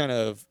that's kind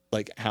of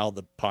like how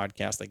the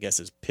podcast, I guess,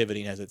 is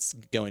pivoting as it's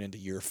going into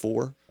year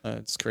 4.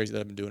 It's crazy that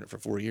I've been doing it for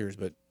 4 years,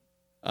 but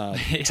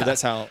so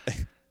that's how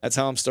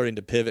I'm starting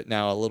to pivot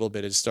now a little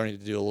bit, is starting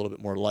to do a little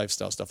bit more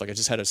lifestyle stuff. Like I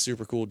just had a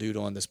super cool dude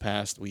on this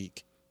past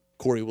week,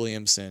 Corey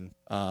Williamson.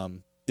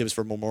 It was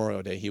for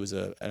Memorial Day. He was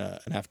an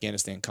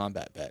Afghanistan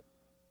combat vet.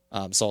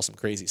 Saw some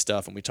crazy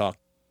stuff, and we talked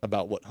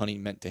about what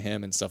hunting meant to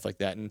him and stuff like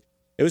that. And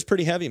it was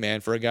pretty heavy,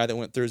 man, for a guy that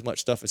went through as much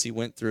stuff as he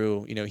went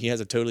through. He has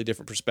a totally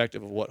different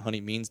perspective of what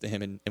hunting means to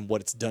him and what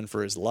it's done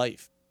for his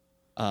life,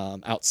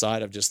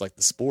 outside of just like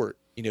the sport,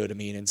 you know what I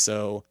mean? And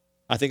so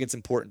I think it's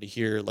important to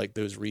hear like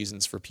those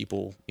reasons for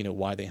people,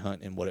 why they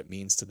hunt and what it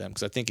means to them.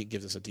 Cause I think it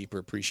gives us a deeper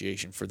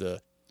appreciation for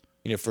the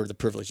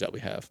privilege that we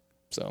have.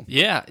 So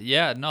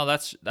yeah, no,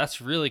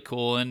 that's really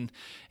cool, and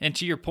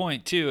to your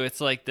point too,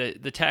 it's like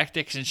the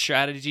tactics and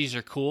strategies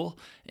are cool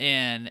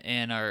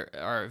and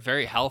are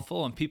very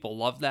helpful, and people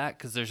love that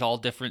because there's all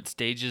different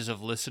stages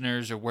of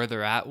listeners or where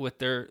they're at with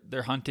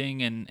their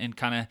hunting and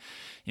kind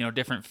of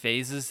different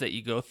phases that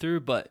you go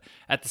through, but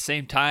at the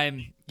same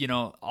time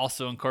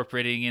also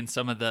incorporating in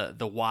some of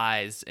the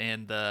whys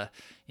and the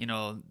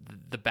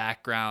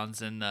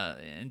backgrounds and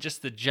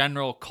just the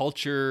general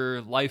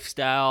culture,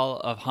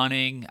 lifestyle of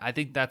hunting. I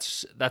think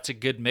that's a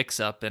good mix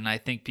up, and I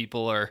think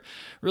people are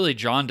really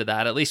drawn to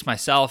that. At least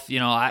myself,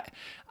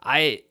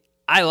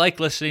 I like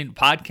listening to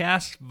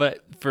podcasts,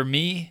 but for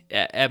me,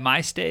 at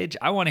my stage,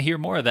 I want to hear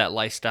more of that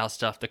lifestyle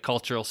stuff, the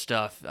cultural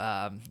stuff,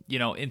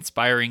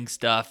 inspiring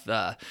stuff,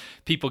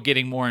 people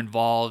getting more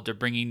involved or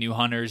bringing new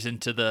hunters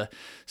into the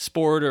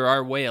sport or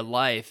our way of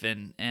life.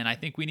 And I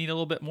think we need a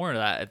little bit more of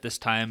that at this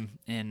time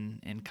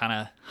in kind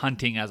of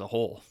hunting as a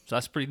whole. So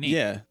that's pretty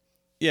neat.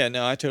 Yeah,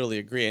 no, I totally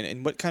agree.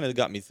 And what kind of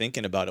got me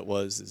thinking about it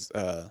was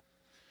I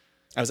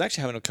was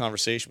actually having a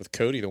conversation with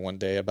Cody the one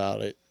day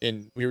about it,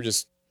 and we were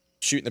just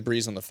shooting the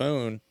breeze on the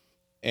phone,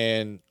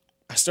 and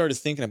I started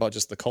thinking about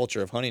just the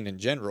culture of hunting in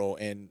general.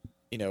 And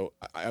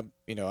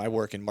I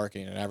work in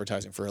marketing and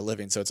advertising for a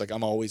living, so it's like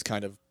I'm always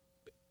kind of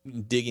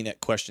digging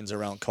at questions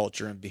around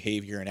culture and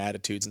behavior and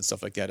attitudes and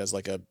stuff like that as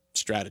like a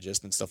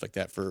strategist and stuff like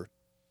that for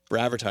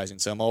advertising.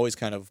 So I'm always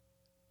kind of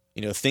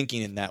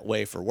thinking in that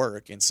way for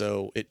work, and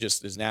so it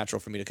just is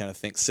natural for me to kind of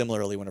think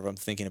similarly whenever I'm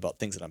thinking about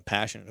things that I'm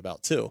passionate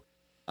about too.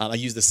 I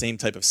use the same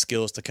type of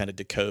skills to kind of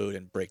decode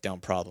and break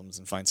down problems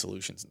and find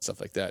solutions and stuff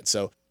like that.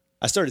 So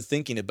I started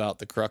thinking about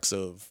the crux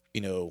of,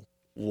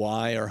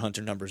 why are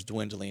hunter numbers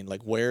dwindling?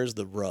 Like, where's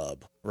the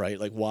rub, right?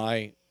 Like,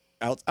 why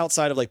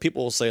outside of like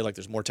people will say like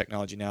there's more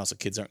technology now, so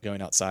kids aren't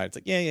going outside. It's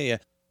like, yeah.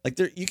 Like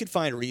you could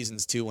find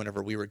reasons too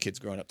whenever we were kids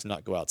growing up to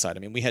not go outside. I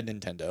mean, we had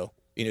Nintendo,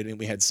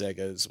 we had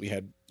Segas, we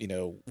had,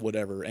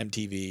 whatever,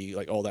 MTV,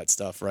 like all that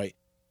stuff, right?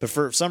 But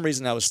for some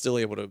reason I was still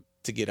able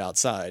to get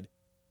outside.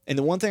 And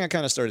the one thing I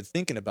kind of started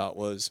thinking about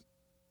was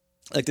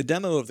like the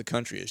demo of the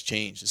country has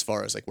changed as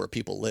far as like where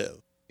people live.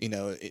 When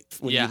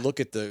you look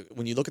at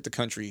the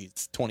country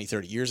 20,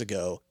 30 years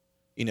ago,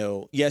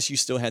 yes, you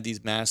still had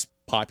these mass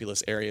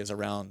populous areas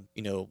around,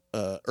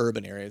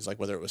 urban areas, like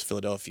whether it was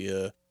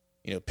Philadelphia,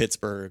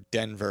 Pittsburgh,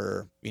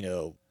 Denver,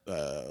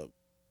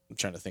 I'm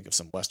trying to think of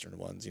some Western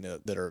ones,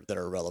 that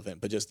are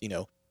relevant, but just,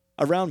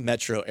 around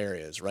metro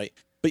areas, right?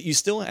 But you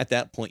still, at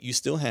that point, you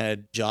still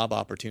had job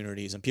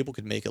opportunities and people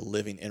could make a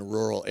living in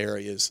rural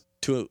areas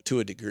to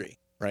a degree,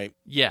 right?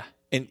 Yeah.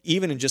 And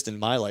even in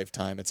my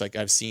lifetime, it's like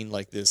I've seen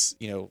like this,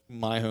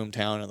 my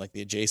hometown and like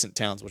the adjacent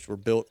towns, which were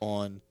built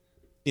on,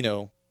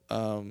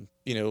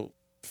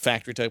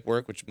 factory type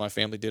work, which my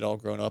family did all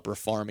growing up, or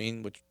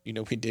farming, which,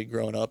 we did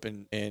growing up,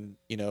 and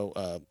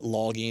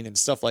logging and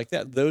stuff like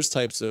that. Those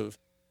types of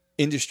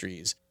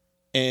industries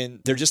and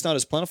they're just not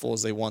as plentiful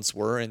as they once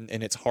were, and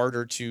it's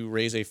harder to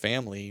raise a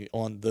family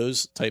on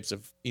those types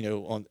of,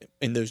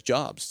 in those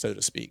jobs, so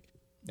to speak.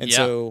 And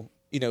so,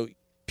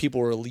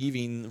 people are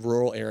leaving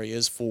rural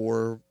areas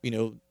for,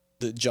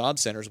 the job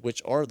centers,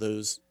 which are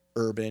those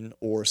urban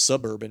or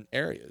suburban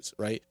areas,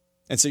 right?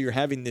 And so you're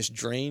having this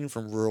drain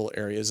from rural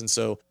areas. And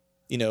so,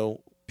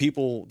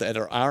 people that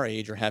are our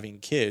age are having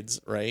kids,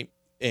 right?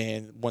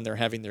 And when they're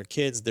having their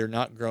kids, they're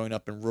not growing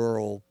up in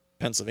rural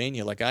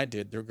Pennsylvania like I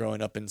did. They're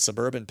growing up in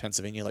suburban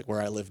Pennsylvania, like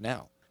where I live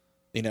now,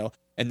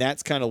 and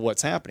that's kind of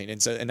what's happening.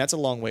 And that's a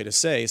long way to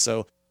say.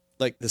 So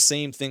like the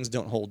same things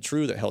don't hold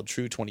true that held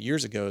true 20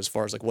 years ago, as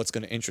far as like what's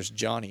going to interest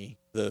Johnny,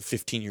 the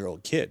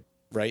 15-year-old kid.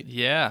 Right.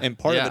 Yeah. And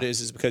part of it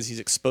is because he's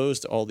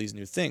exposed to all these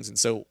new things. And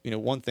so,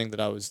 one thing that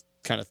I was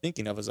kind of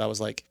thinking of is I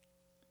was like,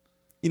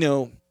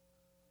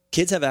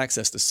 kids have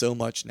access to so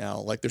much now,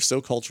 like they're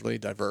so culturally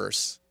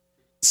diverse.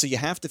 So you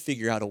have to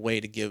figure out a way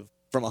to give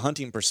from a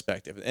hunting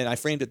perspective. And I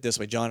framed it this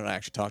way. John and I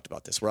actually talked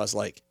about this, where I was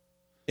like,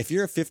 if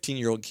you're a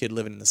 15-year-old kid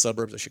living in the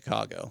suburbs of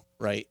Chicago,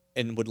 right,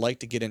 and would like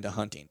to get into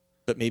hunting,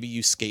 but maybe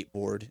you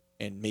skateboard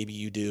and maybe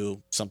you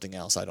do something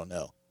else, I don't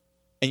know.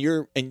 And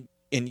you're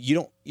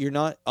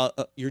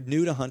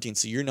new to hunting,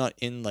 so you're not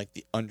in like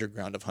the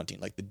underground of hunting,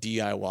 like the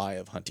DIY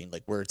of hunting,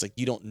 like where it's like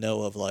you don't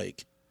know of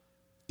like,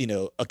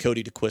 a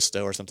Cody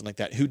DeQuisto or something like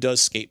that who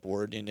does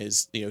skateboard and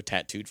is,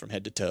 tattooed from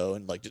head to toe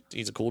and like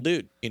he's a cool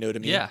dude. You know what I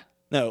mean? Yeah.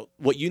 Now,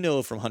 what you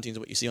know from hunting is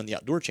what you see on the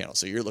Outdoor Channel.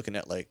 So you're looking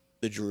at like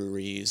the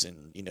Drurys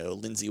and,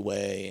 Lindsay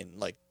Way and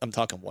like I'm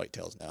talking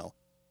whitetails now,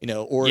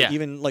 or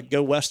even like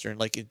go Western,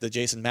 like the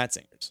Jason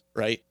Matzingers,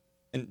 right?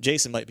 And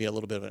Jason might be a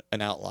little bit of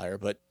an outlier,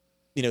 but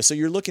so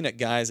you're looking at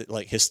guys that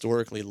like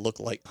historically look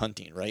like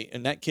hunting, right?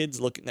 And that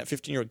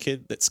 15-year-old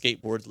kid that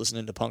skateboards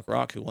listening to punk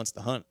rock who wants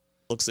to hunt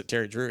looks at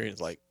Terry Drury and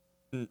is like,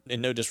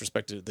 and no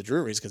disrespect to the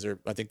Drurys, because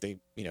I think they,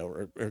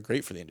 are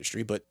great for the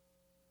industry, but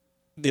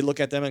they look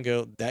at them and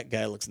go, that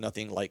guy looks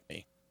nothing like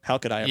me. How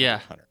could I ever be a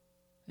hunter?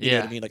 You know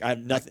what I mean? Like I have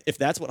nothing. If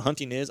that's what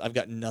hunting is, I've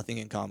got nothing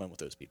in common with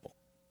those people,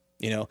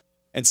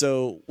 And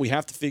so we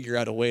have to figure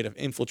out a way to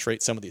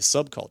infiltrate some of these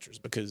subcultures,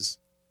 because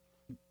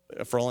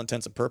for all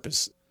intents and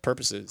purposes,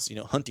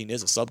 hunting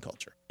is a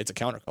subculture. It's a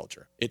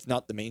counterculture. It's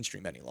not the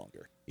mainstream any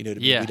longer. We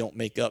don't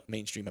make up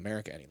mainstream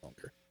America any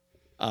longer.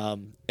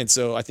 And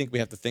so I think we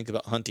have to think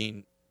about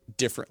hunting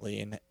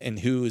differently, and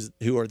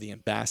who are the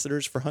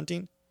ambassadors for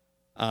hunting,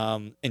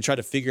 and try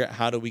to figure out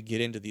how do we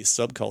get into these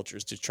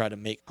subcultures to try to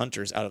make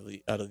hunters out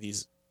of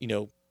these,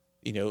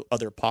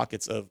 other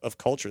pockets of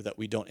culture that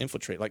we don't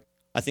infiltrate. Like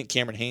I think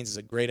Cameron Hanes is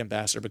a great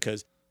ambassador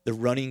because the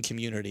running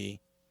community.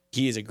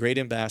 He is a great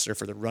ambassador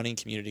for the running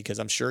community, because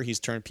I'm sure he's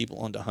turned people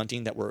onto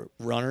hunting that were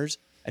runners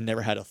and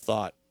never had a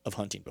thought of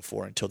hunting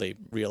before until they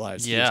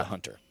realized he was a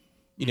hunter.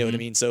 You know what I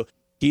mean? So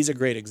he's a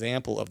great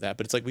example of that.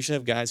 But it's like we should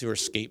have guys who are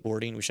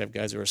skateboarding, we should have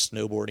guys who are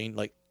snowboarding,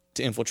 like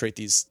to infiltrate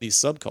these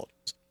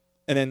subcultures.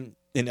 And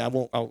then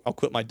I'll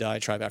quit my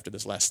diatribe after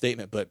this last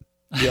statement. But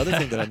the other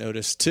thing that I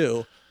noticed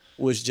too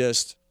was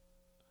just,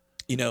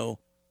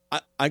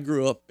 I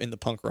grew up in the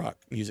punk rock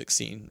music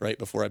scene right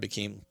before I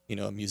became,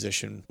 a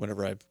musician.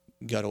 Whenever I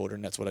got older,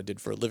 and that's what I did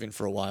for a living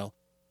for a while.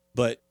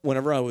 But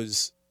whenever I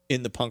was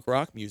in the punk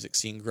rock music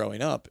scene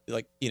growing up,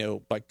 like,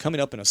 by coming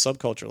up in a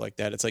subculture like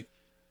that, it's like,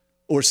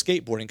 or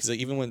skateboarding, because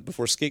even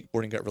before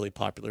skateboarding got really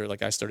popular,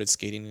 like I started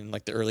skating in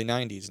like the early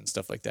 90s and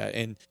stuff like that.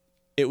 And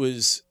it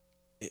was,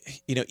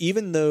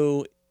 even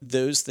though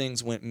those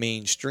things went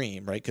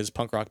mainstream, right? Because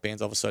punk rock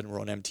bands all of a sudden were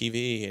on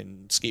MTV,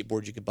 and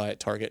skateboards you could buy at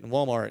Target and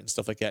Walmart and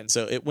stuff like that. And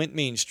so it went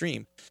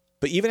mainstream.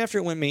 But even after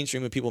it went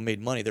mainstream and people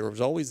made money, there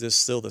was always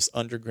still this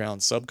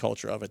underground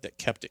subculture of it that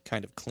kept it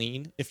kind of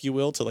clean, if you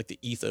will, to like the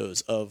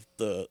ethos of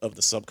the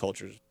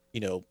subcultures,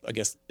 I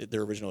guess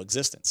their original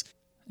existence.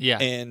 Yeah.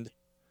 And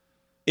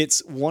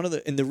it's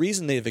and the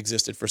reason they've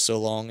existed for so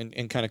long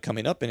and kind of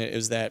coming up in it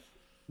is that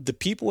the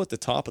people at the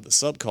top of the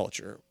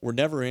subculture were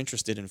never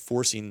interested in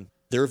forcing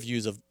their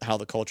views of how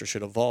the culture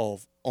should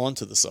evolve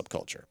onto the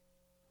subculture.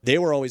 They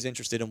were always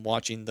interested in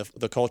watching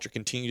the culture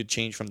continue to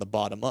change from the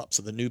bottom up.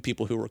 So the new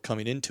people who were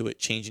coming into it,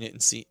 changing it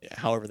and see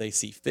however they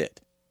see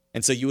fit.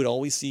 And so you would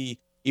always see,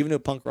 even though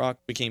punk rock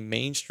became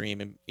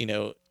mainstream and,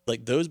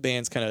 like those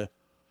bands kind of,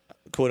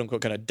 quote unquote,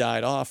 kind of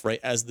died off,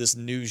 right? As this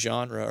new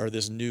genre or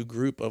this new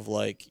group of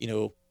like,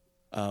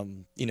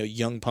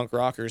 young punk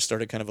rockers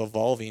started kind of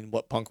evolving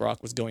what punk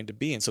rock was going to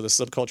be. And so the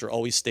subculture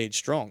always stayed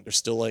strong. There's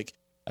still like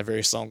a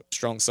very strong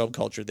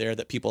subculture there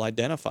that people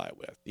identify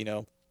with,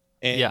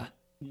 And yeah.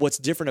 What's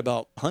different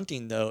about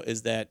hunting, though,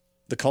 is that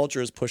the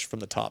culture is pushed from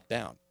the top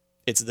down.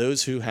 It's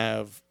those who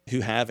have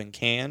and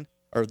can,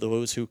 or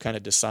those who kind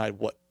of decide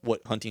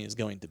what hunting is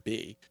going to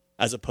be,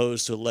 as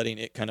opposed to letting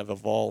it kind of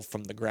evolve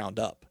from the ground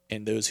up.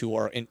 And those who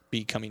are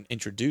becoming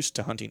introduced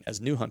to hunting as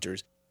new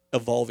hunters,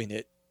 evolving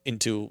it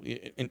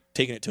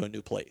taking it to a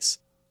new place.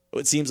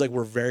 It seems like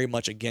we're very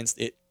much against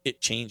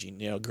it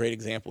changing. A great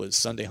example is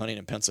Sunday hunting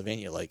in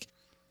Pennsylvania. Like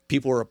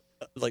people are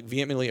like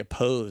vehemently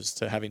opposed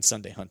to having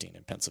Sunday hunting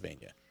in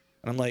Pennsylvania.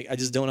 And I'm like, I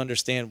just don't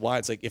understand why.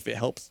 It's like if it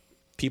helps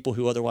people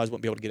who otherwise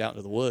wouldn't be able to get out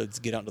into the woods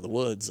get out into the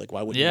woods. Like,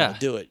 why wouldn't you want to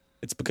do it?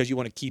 It's because you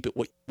want to keep it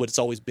what it's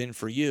always been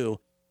for you,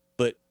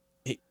 but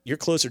you're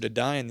closer to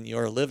dying than you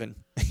are living.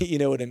 You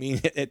know what I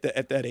mean? At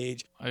that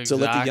age. Exactly. So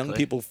let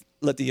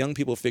the young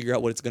people figure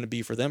out what it's going to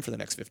be for them for the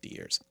next 50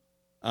 years.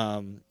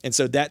 And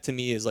so that to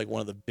me is like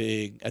one of the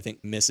big, I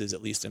think, misses,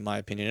 at least in my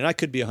opinion. And I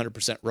could be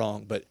 100%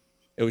 wrong, but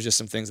it was just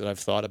some things that I've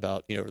thought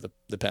about, over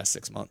the past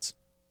 6 months.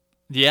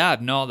 Yeah,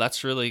 no,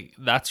 that's really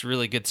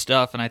good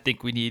stuff. And I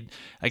think we need,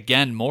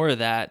 again, more of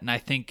that. And I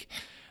think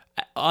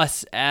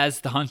us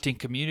as the hunting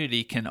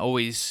community can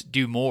always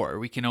do more.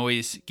 We can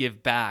always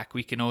give back.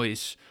 We can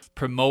always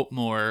promote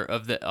more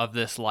of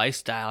this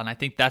lifestyle. And I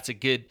think that's a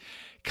good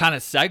kind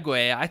of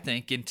segue, I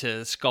think,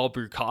 into Skull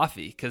Brew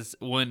Coffee, because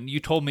when you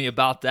told me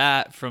about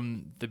that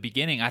from the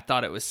beginning, I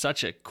thought it was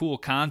such a cool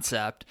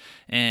concept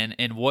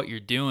and what you're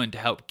doing to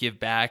help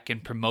give back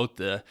and promote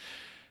the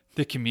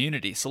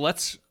community. So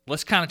let's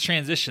kind of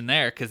transition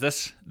there, because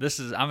this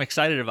is, I'm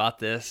excited about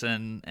this,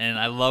 and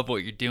I love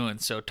what you're doing.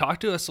 So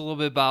talk to us a little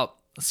bit about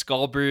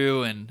Skull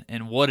Brew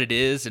and what it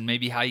is, and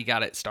maybe how you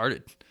got it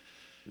started.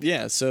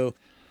 Yeah, so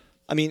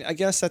I mean, I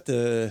guess at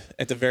the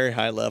very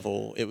high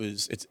level,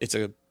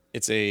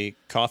 it's a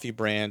coffee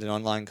brand, an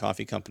online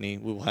coffee company.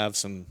 We will have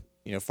some,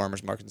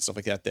 farmers markets and stuff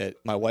like that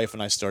my wife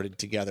and I started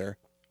together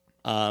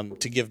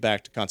to give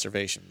back to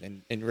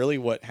conservation. And really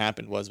what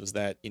happened was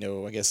that,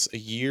 I guess a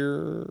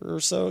year or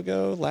so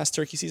ago, last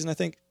turkey season, I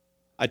think,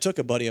 I took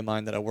a buddy of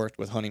mine that I worked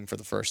with hunting for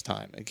the first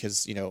time,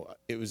 because,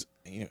 it was,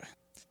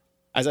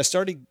 as I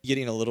started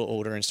getting a little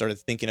older and started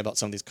thinking about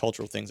some of these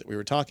cultural things that we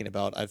were talking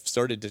about, I've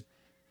started to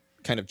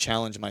kind of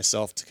challenge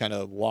myself to kind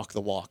of walk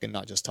the walk and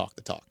not just talk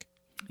the talk.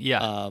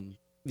 Yeah.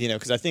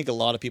 Because I think a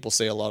lot of people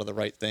say a lot of the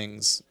right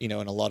things, in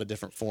a lot of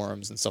different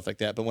forums and stuff like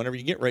that. But whenever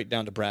you get right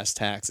down to brass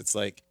tacks, it's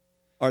like,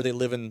 are they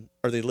living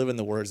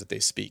the words that they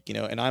speak?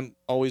 And I'm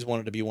always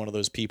wanted to be one of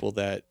those people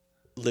that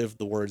lived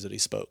the words that he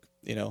spoke.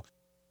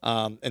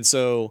 And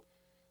so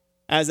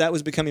as that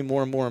was becoming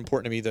more and more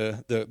important to me,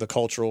 the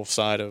cultural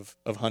side of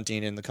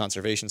hunting and the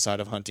conservation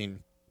side of hunting,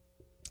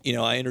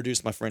 I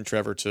introduced my friend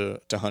Trevor to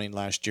hunting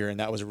last year, and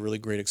that was a really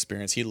great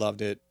experience. He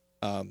loved it.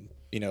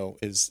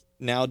 Is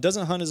now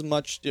doesn't hunt as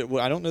much.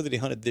 Well, I don't know that he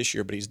hunted this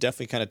year, but he's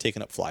definitely kind of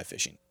taken up fly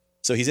fishing.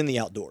 So he's in the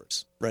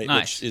outdoors, right?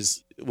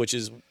 Nice. Which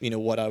is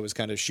what I was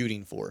kind of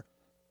shooting for.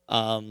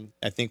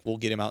 I think we'll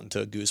get him out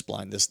into a goose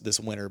blind this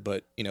winter,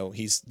 but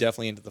he's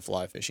definitely into the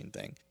fly fishing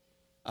thing.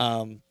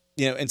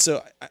 And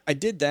so I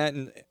did that,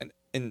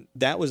 and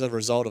that was a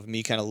result of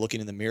me kind of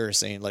looking in the mirror,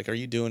 saying, like, are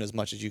you doing as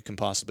much as you can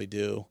possibly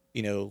do?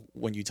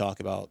 When you talk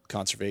about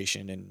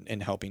conservation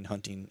and helping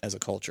hunting as a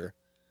culture.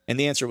 And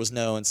the answer was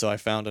no. And so I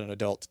found an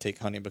adult to take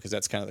hunting, because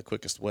that's kind of the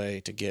quickest way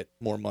to get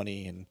more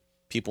money and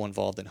people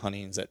involved in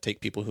hunting, is that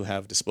take people who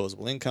have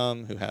disposable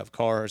income, who have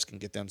cars, can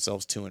get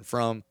themselves to and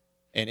from,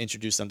 and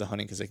introduce them to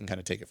hunting, because they can kind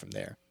of take it from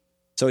there.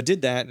 So I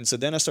did that. And so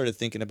then I started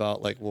thinking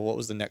about, like, well, what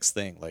was the next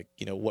thing? Like,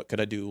 what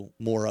could I do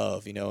more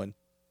of, and,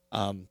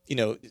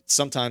 it's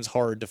sometimes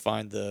hard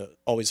to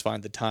always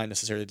find the time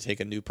necessarily to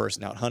take a new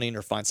person out hunting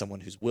or find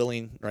someone who's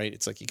willing, right?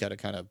 It's like, you got to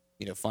kind of,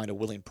 find a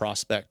willing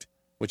prospect,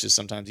 which is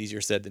sometimes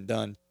easier said than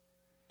done.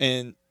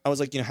 And I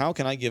was like, how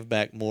can I give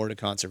back more to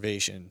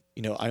conservation?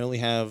 I only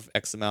have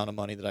X amount of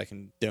money that I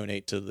can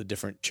donate to the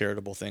different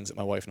charitable things that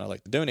my wife and I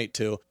like to donate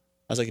to. I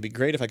was like, it'd be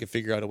great if I could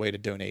figure out a way to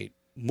donate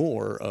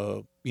more,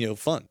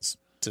 funds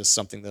to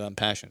something that I'm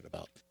passionate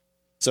about.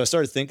 So I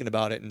started thinking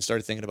about it and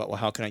started thinking about, well,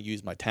 how can I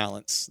use my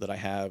talents that I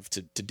have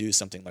to do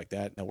something like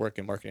that? And I work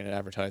in marketing and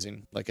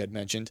advertising, like I'd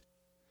mentioned.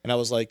 And I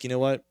was like, you know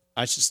what?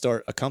 I should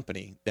start a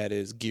company that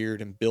is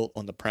geared and built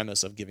on the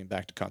premise of giving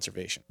back to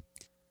conservation.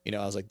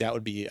 I was like, that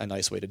would be a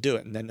nice way to do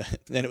it. And then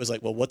it was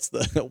like, well, what's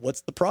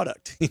the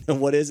product?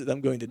 What is it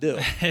I'm going to do?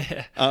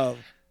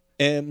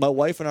 And my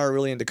wife and I are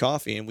really into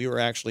coffee, and we were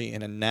actually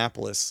in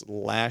Annapolis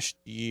last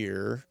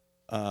year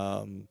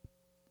for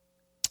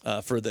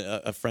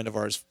a friend of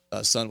ours'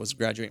 son was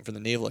graduating from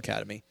the Naval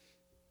Academy.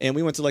 And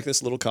we went to like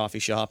this little coffee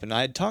shop, and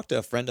I had talked to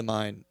a friend of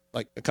mine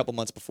like a couple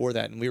months before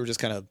that, and we were just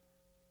kind of,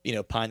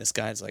 pie in the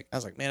sky. I was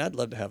like, man, I'd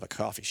love to have a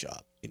coffee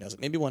shop. I was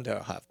like, maybe one day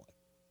I'll have one.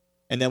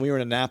 And then we were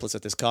in Annapolis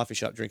at this coffee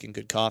shop drinking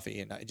good coffee,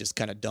 and it just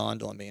kind of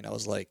dawned on me, and I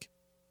was like,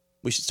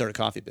 we should start a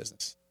coffee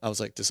business. I was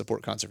like, to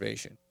support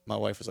conservation. My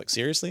wife was like,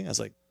 seriously? I was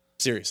like,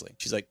 seriously.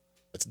 She's like,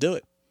 let's do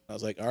it. I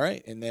was like, all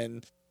right. And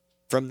then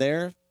from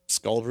there,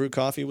 Skull Brew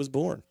Coffee was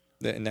born.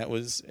 And that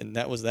was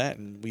that.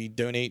 And we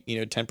donate,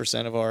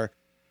 10% of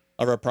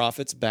our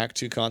profits back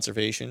to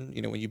conservation.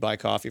 When you buy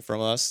coffee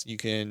from us, you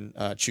can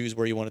choose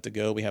where you want it to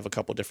go. We have a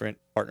couple different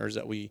partners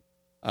that we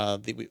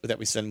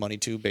send money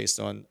to based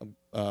on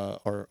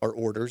our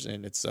orders,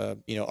 and it's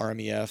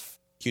RMEF,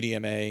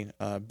 QDMA,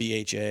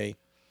 BHA,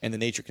 and the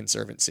Nature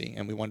Conservancy.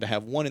 And we wanted to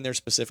have one in there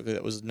specifically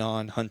that was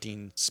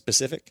non-hunting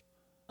specific,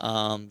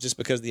 just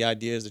because the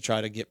idea is to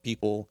try to get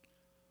people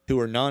who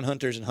are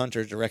non-hunters and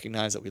hunters to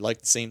recognize that we like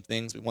the same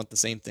things. We want the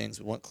same things.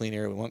 We want clean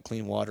air. We want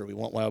clean water. We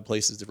want wild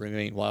places to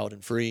remain wild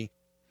and free.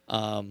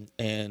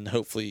 And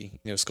hopefully,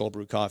 Skull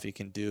Brew Coffee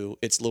can do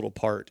its little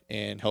part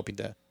in helping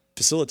to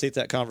facilitate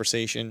that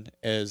conversation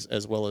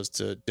as well as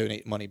to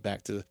donate money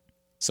back to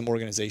some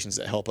organizations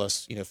that help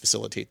us,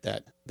 facilitate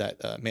that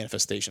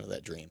manifestation of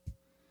that dream.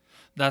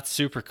 That's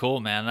super cool,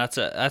 man. That's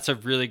a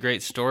really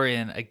great story.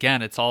 And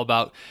again, it's all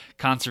about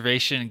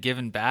conservation and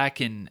giving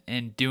back and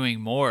doing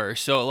more.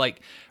 So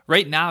like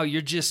right now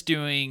you're just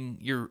doing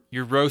your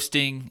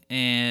roasting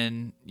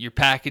and your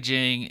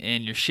packaging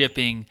and your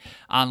shipping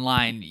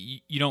online.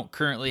 You don't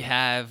currently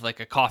have like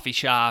a coffee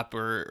shop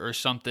or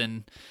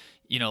something,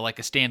 like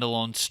a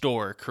standalone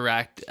store,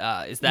 correct?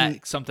 Is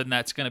that something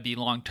that's going to be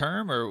long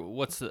term, or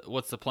what's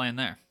the plan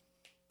there?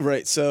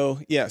 Right.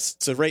 So yes.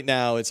 So right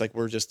now it's like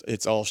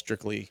it's all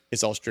strictly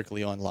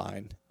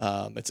online.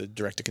 It's a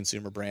direct to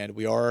consumer brand.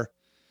 We are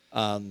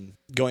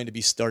going to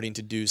be starting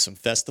to do some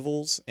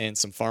festivals and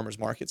some farmers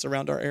markets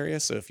around our area.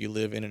 So if you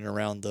live in and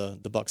around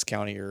the Bucks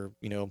County or,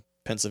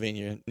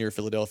 Pennsylvania near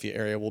Philadelphia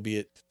area, we'll be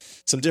at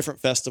some different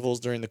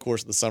festivals during the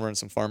course of the summer and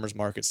some farmers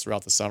markets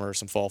throughout the summer,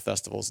 some fall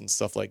festivals and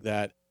stuff like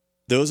that.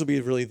 Those will be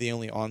really the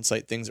only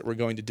on-site things that we're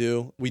going to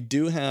do. We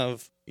do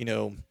have,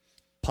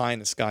 pie in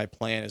the sky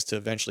plan is to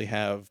eventually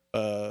have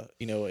a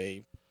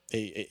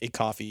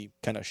coffee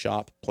kind of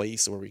shop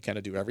place where we kind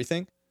of do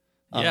everything.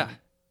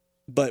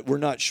 But we're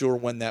not sure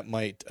when that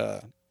might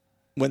kind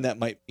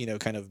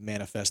of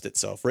manifest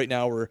itself. Right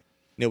now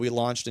we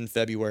launched in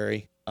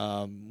February.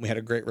 We had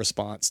a great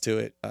response to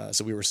it.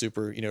 So we were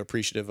super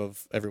appreciative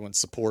of everyone's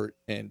support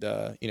and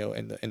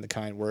and the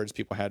kind words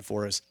people had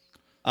for us.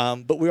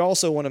 But we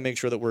also want to make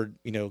sure that we're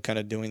kind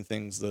of doing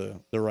things the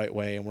right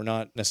way, and we're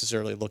not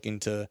necessarily looking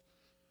to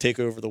take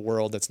over the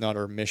world. That's not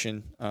our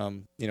mission.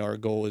 Our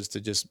goal is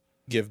to just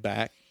give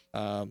back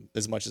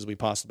as much as we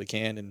possibly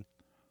can, and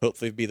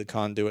hopefully be the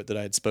conduit that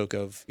I had spoke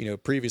of,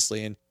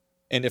 previously.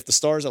 And if the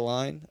stars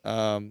align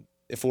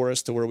for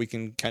us to where we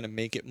can kind of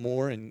make it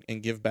more and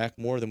give back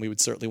more, then we would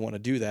certainly want to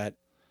do that.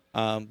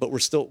 But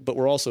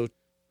we're also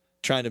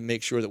trying to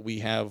make sure that we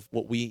have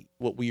what we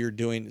are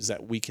doing is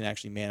that we can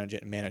actually manage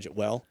it and manage it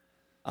well.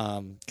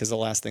 Because the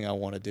last thing I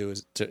want to do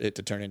is to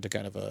turn into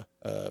kind of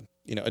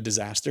a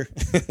disaster,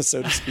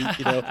 so to speak,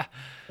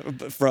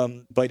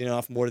 from biting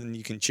off more than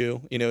you can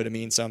chew. You know what I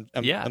mean? So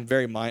I'm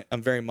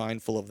very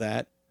mindful of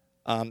that.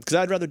 Because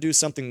I'd rather do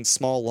something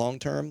small long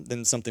term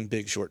than something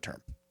big short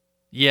term.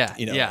 Yeah.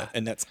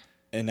 And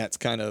that's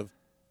kind of,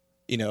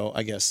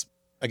 I guess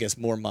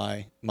more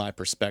my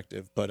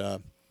perspective.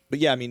 But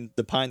yeah, I mean,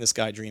 the pie in the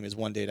sky dream is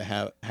one day to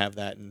have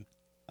that, and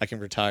I can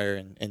retire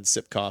and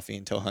sip coffee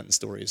and tell hunting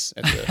stories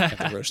at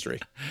the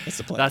roastery. That's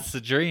the plan. That's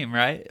the dream,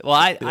 right? Well,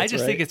 I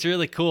just think it's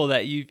really cool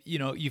that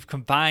you've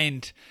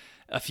combined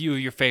a few of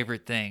your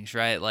favorite things,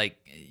 right? Like,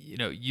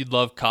 you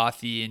love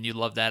coffee and you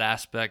love that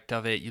aspect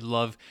of it. You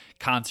love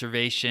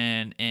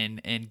conservation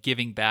and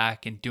giving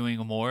back and doing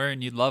more,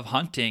 and you love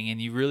hunting,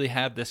 and you really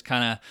have this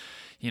kind of,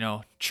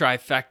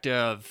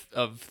 trifecta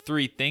of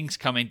three things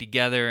coming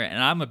together.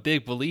 And I'm a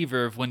big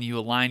believer of when you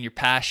align your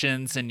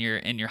passions and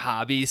your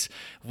hobbies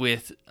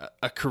with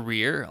a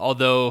career,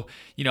 although,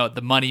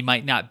 the money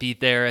might not be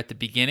there at the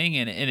beginning,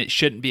 and it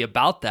shouldn't be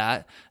about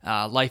that.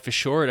 Life is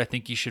short. I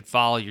think you should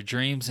follow your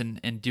dreams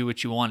and do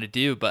what you want to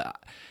do. But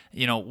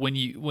when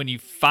you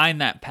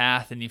find that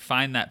path and you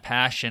find that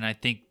passion, I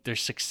think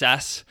there's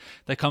success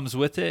that comes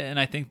with it. And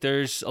I think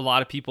there's a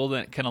lot of people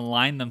that can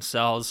align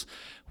themselves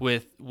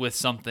with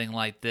something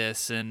like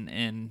this.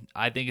 And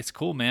I think it's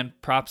cool, man.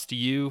 Props to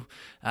you.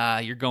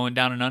 You're going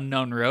down an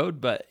unknown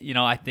road, but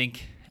I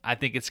think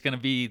it's going to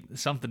be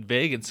something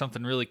big and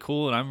something really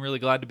cool. And I'm really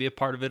glad to be a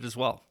part of it as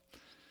well.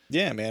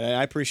 Yeah, man,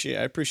 I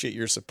appreciate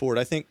your support.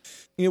 I think,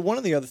 one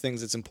of the other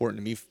things that's important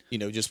to me,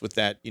 just with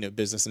that,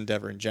 business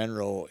endeavor in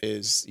general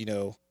is,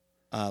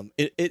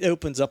 it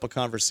opens up a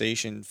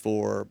conversation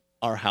for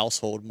our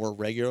household more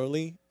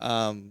regularly,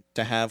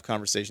 to have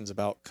conversations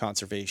about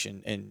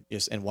conservation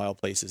and wild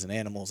places and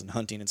animals and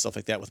hunting and stuff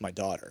like that with my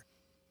daughter,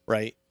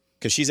 right?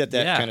 Because she's at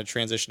that kind of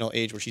transitional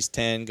age where she's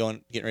 10,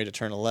 getting ready to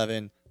turn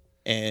 11,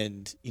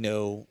 and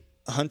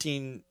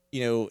hunting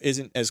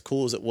isn't as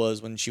cool as it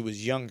was when she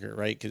was younger,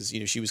 right? Because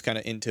she was kind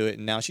of into it,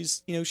 and now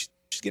she's she's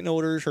getting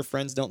older. Her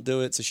friends don't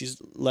do it, so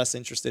she's less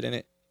interested in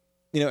it,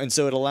 and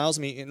so it allows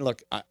me. And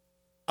look,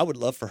 I would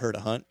love for her to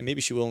hunt, and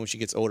maybe she will when she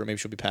gets older. Maybe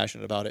she'll be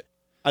passionate about it.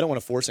 I don't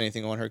want to force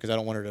anything on her because I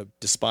don't want her to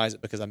despise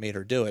it because I made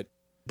her do it.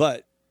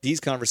 But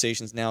these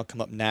conversations now come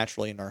up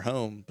naturally in our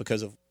home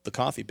because of the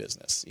coffee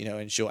business,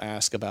 and she'll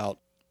ask about,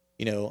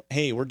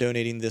 hey, we're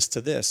donating this to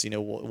this,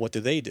 what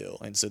do they do?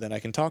 And so then I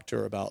can talk to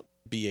her about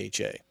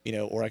BHA,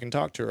 or I can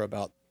talk to her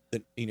about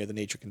the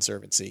Nature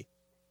Conservancy,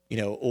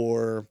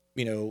 or,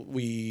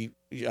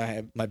 I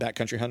have my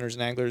Backcountry Hunters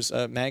and Anglers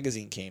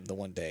magazine came the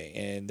one day,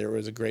 and there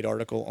was a great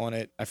article on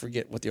it. I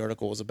forget what the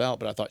article was about,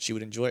 but I thought she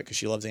would enjoy it because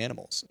she loves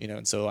animals,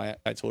 and so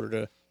I told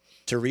her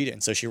to read it.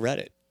 And so she read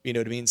it, you know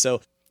what I mean?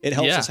 So it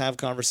helps us have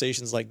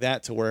conversations like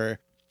that to where,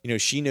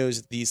 she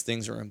knows that these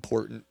things are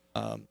important.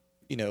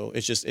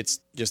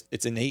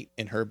 It's innate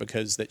in her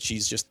because that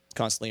she's just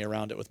constantly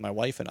around it with my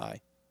wife and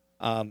I.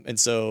 And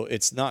so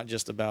it's not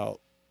just about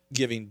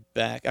giving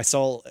back. I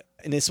saw,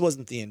 and this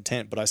wasn't the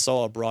intent, but I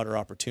saw a broader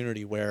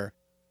opportunity where,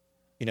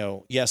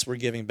 yes, we're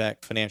giving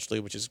back financially,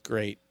 which is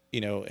great,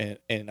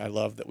 and I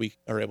love that we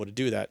are able to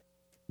do that.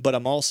 But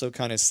I'm also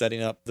kind of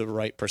setting up the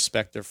right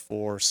perspective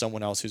for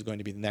someone else who's going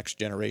to be the next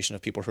generation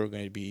of people who are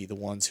going to be the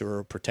ones who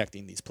are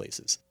protecting these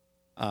places.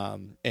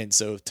 And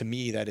so to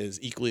me, that is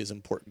equally as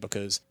important,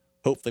 because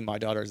hopefully my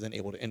daughter is then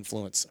able to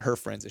influence her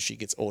friends as she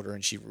gets older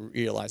and she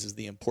realizes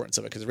the importance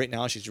of it. Because right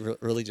now she's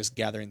really just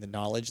gathering the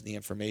knowledge, the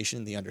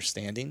information, the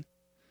understanding.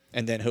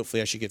 And then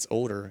hopefully as she gets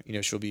older,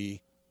 she'll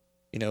be,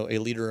 a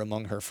leader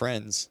among her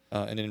friends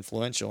and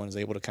influential, and is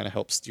able to kind of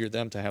help steer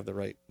them to have the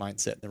right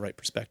mindset and the right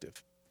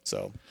perspective.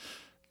 So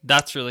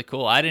that's really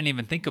cool. I didn't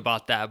even think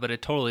about that, but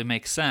it totally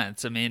makes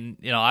sense. I mean,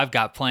 I've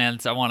got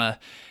plans. I want to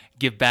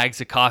give bags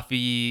of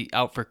coffee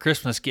out for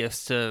Christmas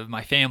gifts to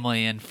my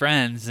family and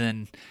friends.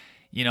 And,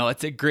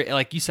 it's a great,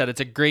 like you said, it's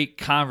a great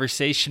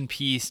conversation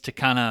piece to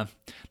kind of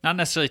not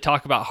necessarily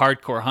talk about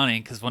hardcore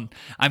hunting. Cause when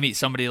I meet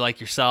somebody like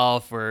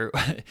yourself or,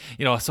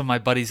 some of my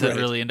buddies that are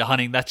really into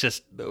hunting,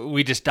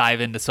 we just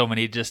dive into so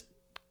many just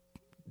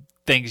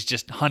things,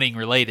 just hunting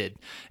related.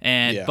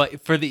 And,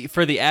 but for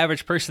the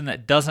average person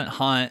that doesn't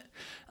hunt,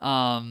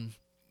 kind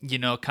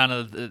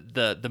of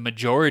the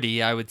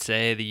majority, I would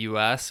say, the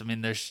U.S. I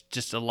mean, there's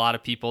just a lot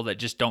of people that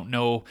just don't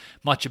know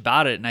much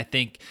about it. And I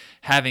think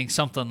having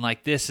something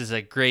like this is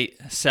a great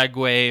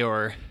segue,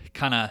 or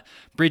kind of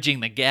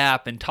bridging the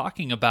gap and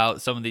talking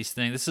about some of these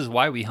things. This is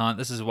why we hunt.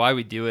 This is why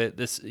we do it.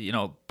 This,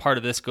 part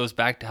of this goes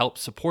back to help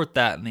support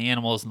that and the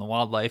animals and the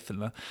wildlife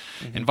and the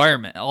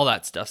environment, all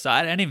that stuff. So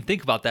I didn't even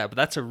think about that, but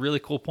that's a really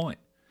cool point.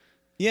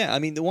 Yeah, I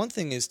mean, the one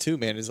thing is too,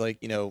 man, is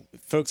like,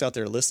 folks out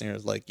there listening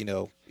is like,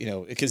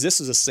 because this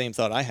was the same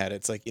thought I had.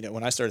 It's like,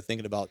 when I started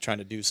thinking about trying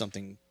to do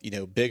something,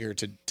 bigger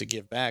to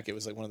give back, it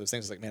was like one of those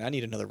things like, man, I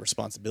need another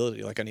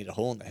responsibility. Like I need a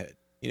hole in the head.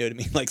 You know what I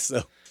mean? Like,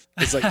 so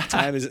it's like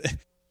time is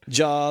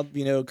job,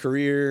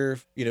 career,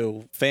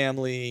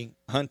 family,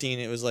 hunting.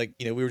 It was like,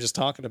 we were just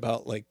talking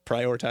about like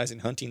prioritizing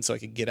hunting so I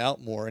could get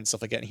out more and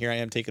stuff like that. And here I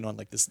am taking on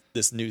like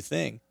this new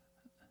thing.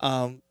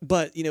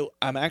 But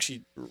I'm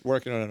actually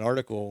working on an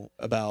article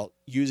about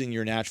using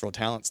your natural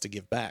talents to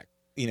give back,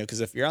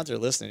 because if you're out there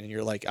listening and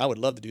you're like, I would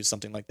love to do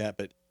something like that,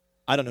 but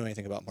I don't know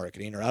anything about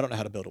marketing, or I don't know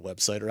how to build a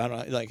website, or I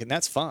don't know, and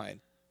that's fine.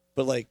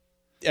 But like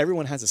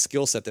everyone has a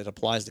skill set that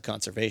applies to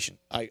conservation.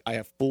 I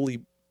have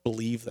fully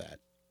believe that.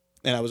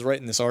 And I was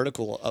writing this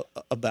article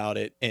about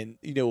it, and,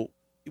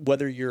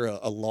 whether you're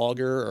a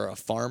logger or a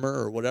farmer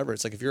or whatever,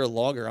 it's like, if you're a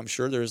logger, I'm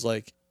sure there's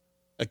like,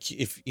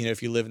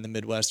 if you live in the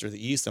Midwest or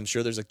the East, I'm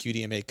sure there's a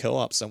QDMA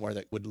co-op somewhere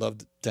that would love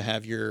to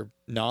have your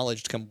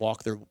knowledge to come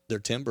walk their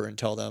timber and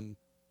tell them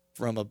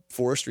from a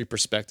forestry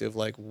perspective,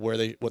 like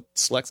what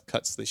select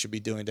cuts they should be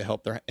doing to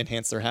help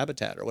enhance their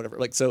habitat or whatever.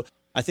 Like, so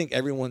I think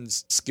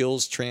everyone's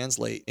skills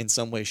translate in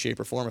some way, shape,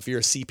 or form. If you're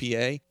a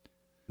CPA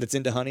that's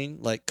into hunting,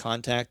 like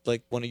contact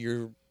like one of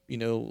your,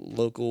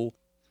 local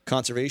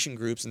conservation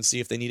groups and see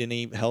if they need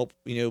any help,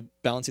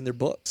 balancing their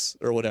books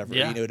or whatever.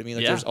 Yeah. You know what I mean?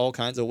 Like there's all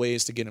kinds of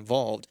ways to get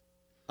involved.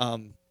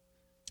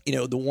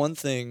 The one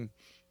thing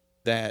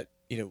that,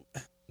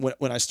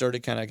 when I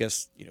started kind of, I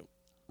guess,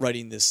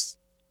 writing this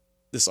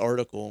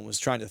article and was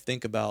trying to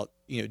think about,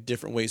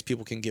 different ways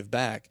people can give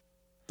back.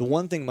 The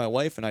one thing my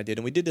wife and I did,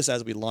 and we did this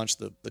as we launched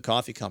the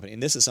coffee company,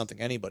 and this is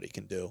something anybody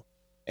can do.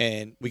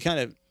 And we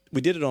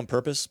did it on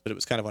purpose, but it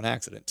was kind of on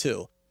accident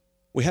too.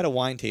 We had a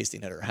wine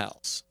tasting at our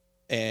house,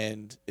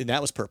 and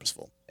that was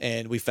purposeful.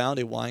 And we found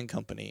a wine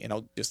company, and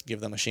I'll just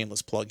give them a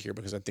shameless plug here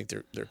because I think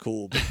they're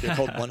cool. But they're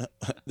called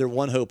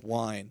One Hope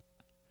Wine,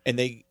 and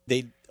they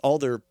all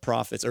their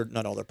profits, or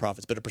not all their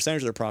profits, but a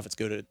percentage of their profits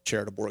go to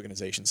charitable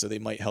organizations. So they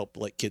might help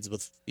like kids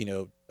with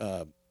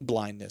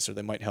blindness, or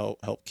they might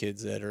help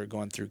kids that are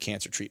going through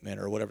cancer treatment,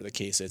 or whatever the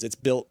case is. It's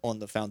built on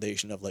the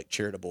foundation of like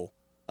charitable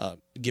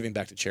giving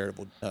back to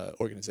charitable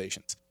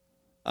organizations.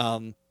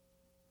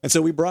 And so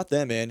we brought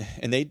them in,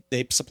 and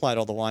they supplied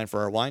all the wine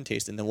for our wine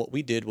taste. And then what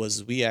we did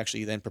was we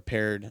actually then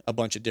prepared a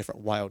bunch of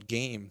different wild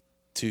game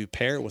to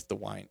pair with the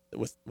wine,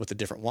 with the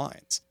different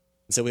wines.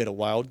 And so we had a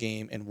wild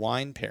game and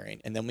wine pairing.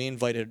 And then we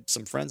invited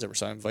some friends over.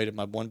 So I invited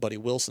my one buddy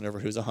Wilson over,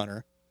 who's a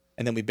hunter.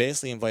 And then we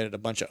basically invited a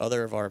bunch of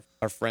other of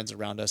our friends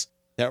around us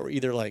that were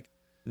either like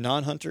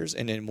non-hunters,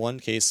 and in one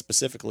case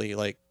specifically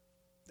like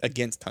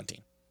against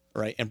hunting,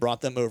 right? And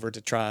brought them over to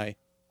try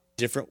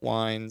different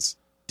wines,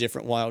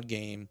 different wild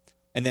game,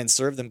 and then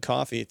serve them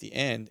coffee at the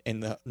end.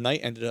 And the night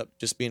ended up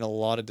just being a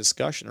lot of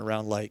discussion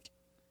around like,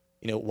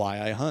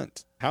 why I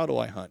hunt, how do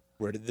I hunt,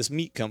 where did this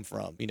meat come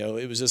from?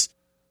 It was just,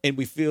 and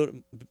we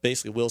filled,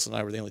 basically Wilson and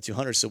I were the only two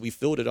hunters, so we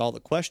fielded all the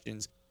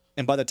questions.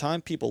 And by the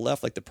time people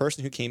left, like the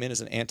person who came in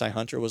as an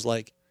anti-hunter was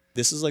like,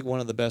 this is like one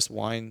of the best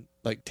wine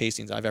like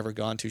tastings I've ever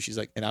gone to. She's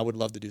like, and I would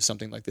love to do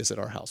something like this at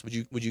our house. Would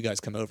you guys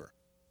come over?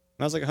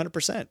 And I was like,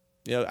 100%,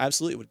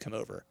 absolutely would come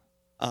over.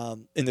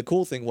 And the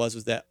cool thing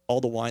was that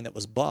all the wine that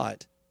was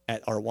bought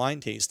at our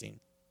wine tasting,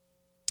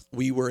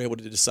 we were able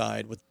to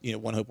decide with,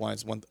 One Hope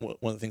Wines, one of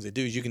the things they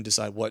do is you can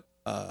decide what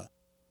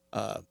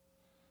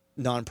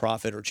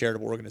nonprofit or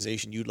charitable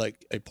organization you'd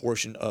like a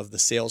portion of the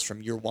sales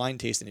from your wine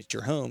tasting at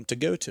your home to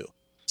go to.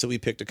 So we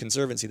picked a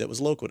conservancy that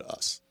was local to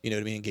us, you know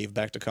what I mean, and gave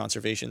back to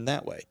conservation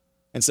that way.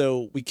 And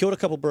so we killed a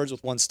couple birds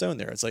with one stone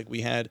there. It's like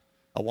we had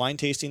a wine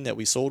tasting that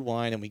we sold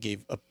wine and we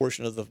gave a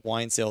portion of the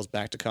wine sales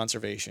back to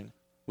conservation.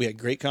 We had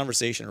great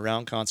conversation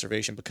around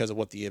conservation because of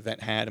what the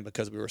event had and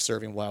because we were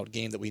serving wild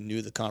game that we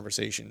knew the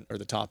conversation or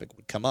the topic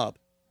would come up.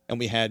 And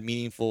we had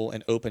meaningful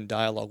and open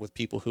dialogue with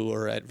people who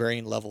are at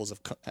varying levels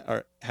of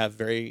or have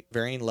very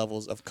varying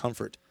levels of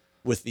comfort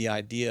with the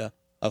idea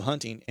of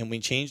hunting. And we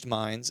changed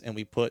minds and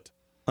we put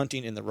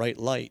hunting in the right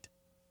light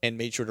and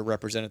made sure to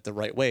represent it the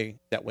right way.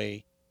 That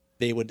way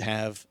they would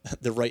have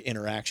the right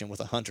interaction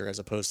with a hunter as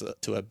opposed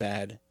to a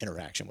bad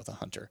interaction with a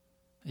hunter.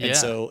 Yeah. And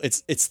so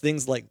it's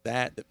things like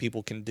that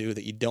people can do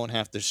that you don't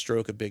have to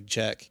stroke a big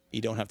check.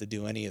 You don't have to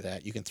do any of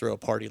that. You can throw a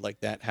party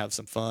like that, have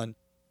some fun,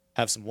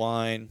 have some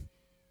wine,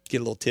 get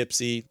a little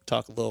tipsy,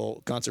 talk a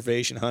little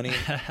conservation hunting,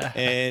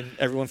 and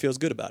everyone feels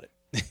good about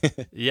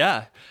it.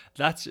 Yeah,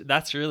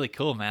 that's really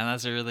cool, man.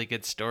 That's a really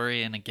good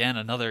story, and again,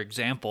 another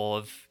example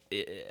of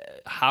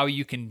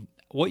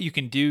what you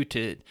can do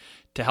to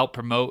help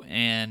promote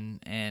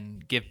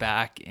and give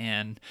back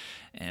and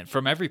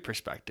from every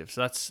perspective.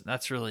 So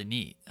that's really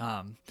neat.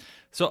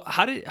 So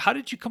how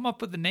did you come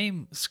up with the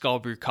name Skull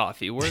Brew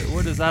Coffee?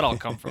 Where does that all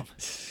come from?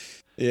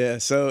 Yeah,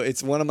 so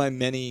it's one of my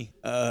many.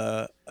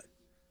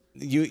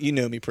 You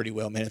know me pretty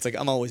well, man. It's like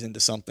I'm always into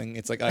something.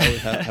 It's like I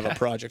always have a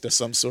project of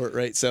some sort,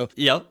 right? So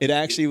Yep.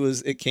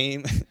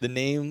 the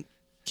name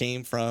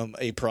came from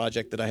a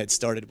project that I had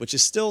started, which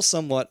is still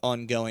somewhat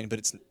ongoing,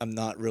 but I'm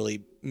not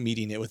really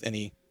meeting it with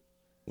any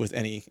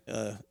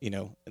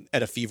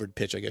at a fevered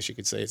pitch, I guess you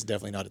could say. It's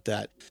definitely not at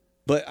that.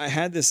 But I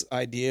had this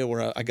idea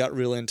where I got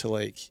real into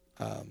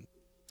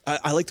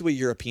I like the way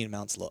European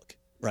mounts look,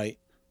 right?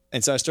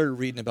 And so I started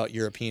reading about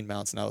European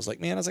mounts, and I was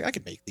like, I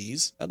could make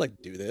these. I'd like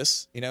to do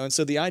this, And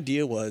so the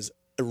idea was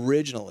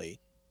originally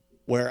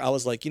where I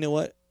was like, you know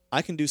what?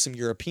 I can do some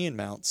European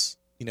mounts.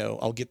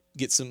 I'll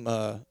get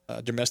some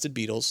domestic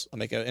beetles. I'll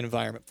make an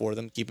environment for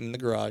them, keep them in the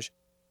garage,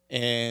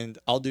 and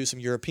I'll do some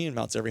European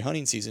mounts every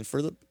hunting season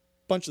for the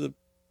bunch of the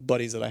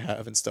buddies that I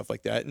have and stuff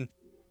like that, and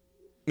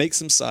make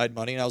some side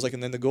money. And I was like,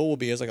 and then the goal will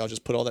be I'll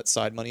just put all that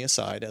side money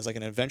aside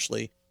and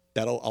eventually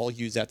I'll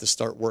use that to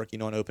start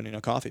working on opening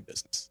a coffee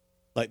business.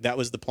 Like that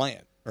was the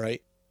plan,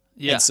 right?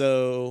 Yeah. And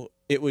so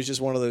it was just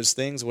one of those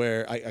things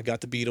where I got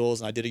the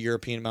beetles and I did a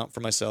European mount for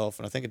myself,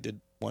 and I think I did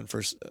one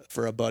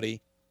for a buddy,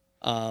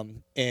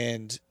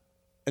 and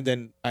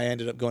then I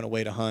ended up going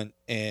away to hunt,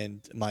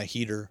 and my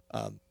heater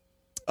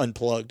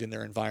unplugged in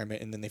their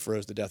environment, and then they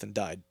froze to death and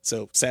died.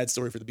 So sad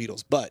story for the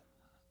beetles, but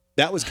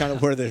that was kind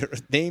of where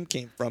the name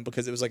came from,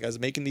 because it was like I was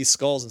making these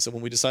skulls, and so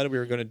when we decided we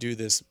were going to do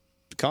this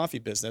coffee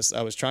business,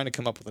 I was trying to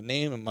come up with a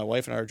name, and my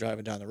wife and I were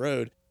driving down the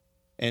road.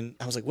 And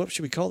I was like, what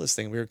should we call this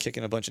thing? We were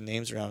kicking a bunch of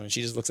names around, and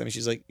she just looks at me.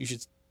 She's like, you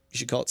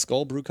should call it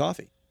Skull Brew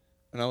Coffee.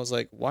 And I was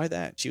like, why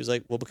that? She was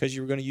like, well, because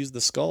you were going to use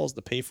the skulls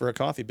to pay for a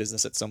coffee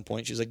business at some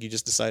point. She's like, you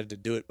just decided to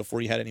do it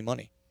before you had any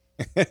money.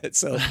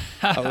 So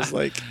I was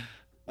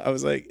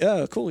like,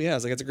 oh, cool. Yeah. I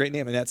was like, that's a great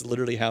name. And that's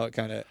literally how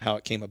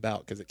it came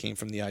about, because it came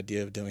from the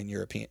idea of doing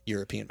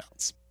European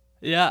mounts.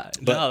 Yeah.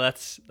 But, no,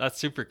 that's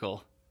super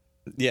cool.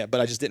 Yeah, but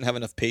I just didn't have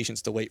enough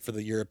patience to wait for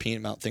the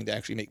European mount thing to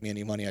actually make me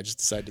any money. I just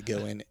decided to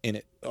go in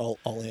it all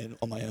in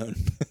on my own.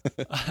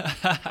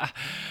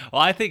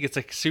 Well, I think it's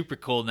a super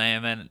cool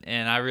name,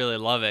 and I really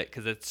love it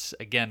because it's,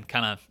 again,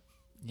 kind of,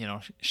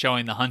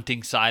 showing the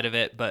hunting side of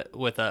it, but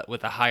with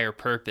a higher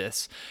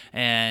purpose.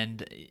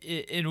 And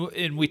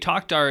we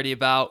talked already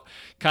about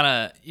kind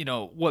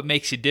of, what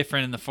makes you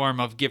different in the form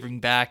of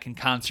giving back and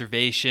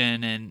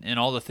conservation and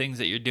all the things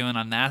that you're doing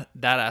on that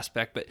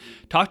aspect. But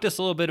talk to us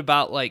a little bit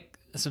about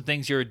some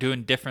things you're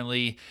doing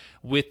differently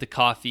with the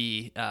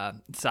coffee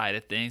side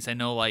of things. I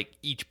know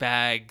each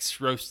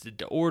bag's roasted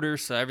to order,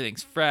 so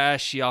everything's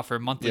fresh. You offer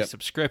monthly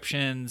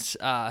subscriptions.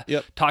 Talk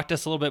to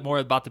us a little bit more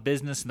about the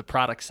business and the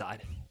product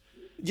side.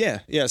 Yeah.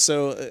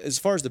 So as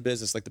far as the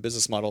business, the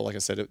business model, like I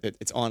said,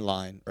 it's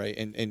online, right?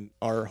 And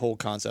our whole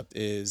concept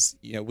is,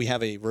 we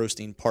have a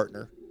roasting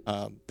partner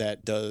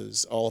that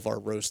does all of our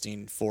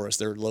roasting for us.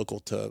 They're local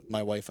to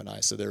my wife and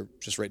I, so they're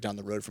just right down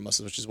the road from us,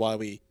 which is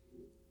why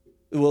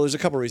there's a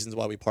couple reasons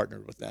why we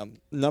partnered with them.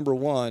 Number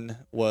one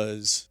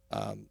was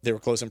they were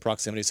close in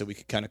proximity, so we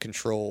could kind of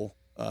control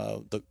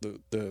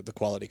the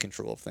quality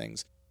control of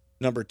things.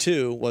 Number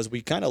two was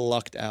we kind of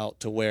lucked out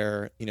to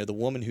where, the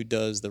woman who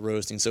does the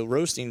roasting. So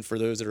roasting, for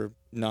those that are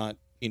not,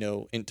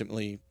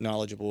 intimately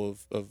knowledgeable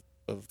of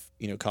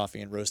coffee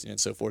and roasting and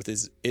so forth,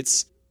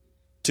 it's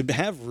to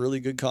have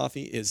really good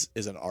coffee is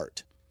an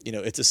art.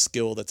 It's a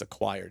skill that's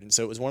acquired. And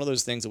so it was one of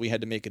those things that we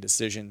had to make a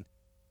decision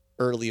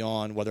early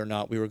on whether or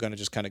not we were going to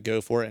just kind of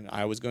go for it. And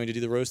I was going to do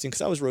the roasting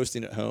because I was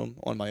roasting at home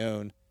on my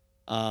own.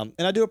 And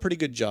I do a pretty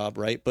good job,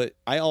 right? But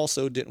I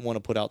also didn't want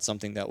to put out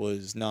something that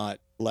was not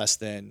less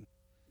than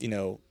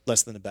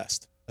the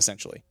best,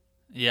 essentially.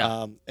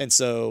 Yeah. And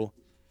so,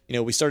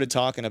 we started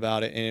talking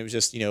about it, and it was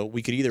just,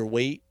 we could either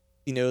wait,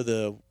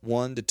 the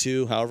 1 to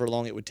 2, however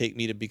long it would take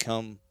me to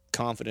become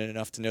confident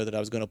enough to know that I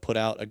was going to put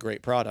out a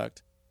great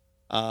product.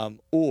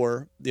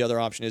 Or the other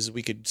option is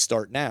we could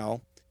start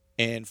now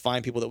and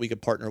find people that we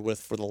could partner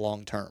with for the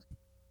long term,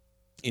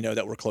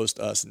 that were close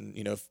to us, and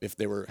if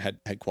they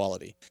had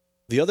quality.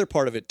 The other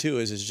part of it too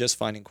is just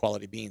finding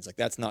quality beans. Like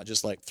that's not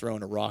just like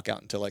throwing a rock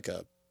out into like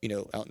out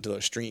into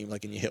a stream,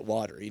 like, and you hit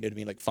water. You know what I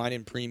mean? Like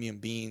finding premium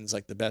beans,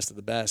 like the best of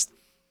the best,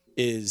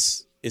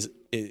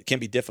 it can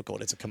be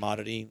difficult. It's a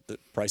commodity. The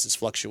prices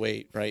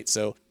fluctuate, right?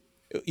 So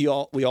we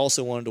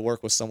also wanted to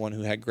work with someone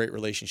who had great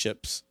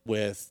relationships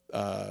with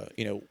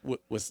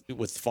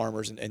with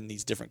farmers in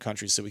these different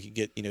countries, so we could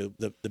get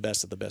the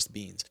best of the best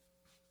beans.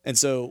 And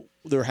so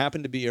there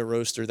happened to be a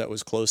roaster that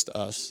was close to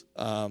us,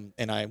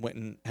 and I went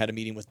and had a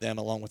meeting with them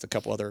along with a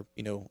couple other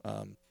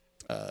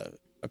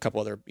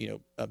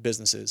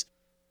businesses.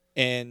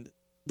 And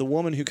the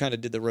woman who kind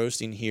of did the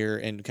roasting here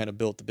and kind of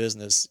built the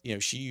business,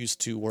 she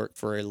used to work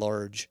for a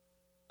large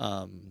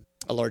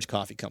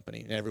coffee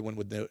company, and everyone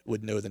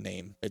would know the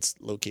name. It's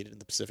located in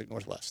the Pacific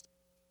Northwest.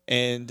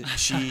 And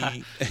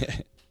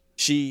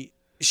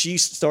she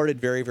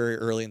started very, very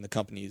early in the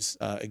company's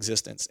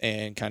existence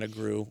and kind of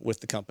grew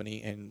with the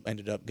company and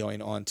ended up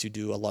going on to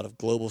do a lot of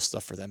global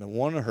stuff for them. And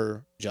one of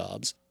her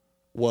jobs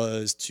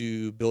was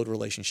to build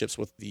relationships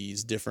with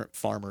these different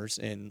farmers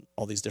in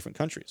all these different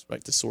countries,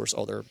 right, to source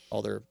all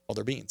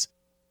their beans.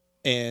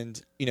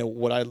 And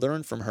what I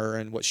learned from her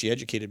and what she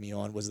educated me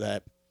on was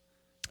that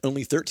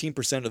only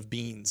 13% of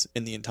beans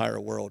in the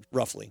entire world,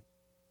 roughly,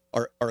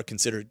 are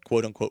considered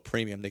quote unquote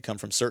premium. They come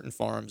from certain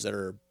farms that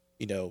are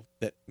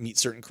that meet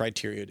certain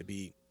criteria to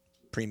be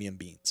premium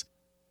beans.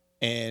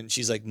 And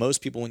she's like, most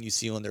people, when you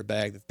see on their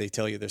bag that they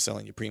tell you they're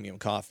selling you premium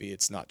coffee,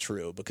 it's not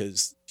true,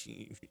 because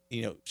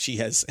she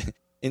has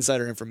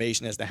insider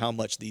information as to how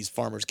much these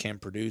farmers can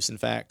produce, in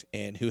fact,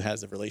 and who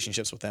has the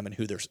relationships with them and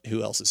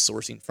who else is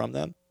sourcing from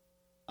them.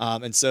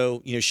 And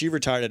so, she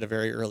retired at a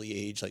very early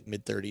age, like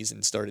mid-30s,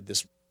 and started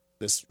this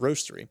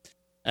roastery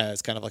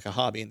as kind of like a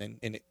hobby, and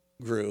it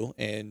grew,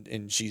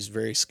 and she's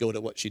very skilled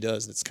at what she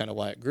does. That's kind of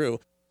why it grew.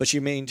 But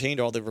she maintained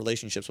all the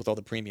relationships with all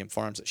the premium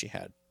farms that she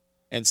had.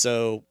 And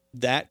so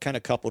that kind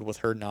of coupled with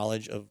her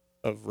knowledge of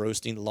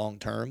roasting long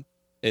term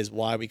is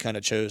why we kind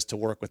of chose to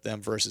work with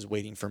them versus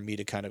waiting for me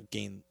to kind of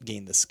gain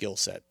the skill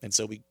set. And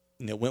so we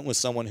went with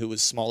someone who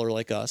was smaller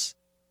like us,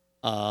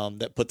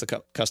 that put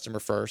the customer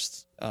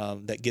first,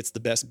 that gets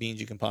the best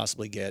beans you can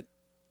possibly get,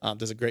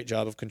 does a great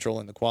job of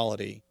controlling the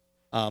quality.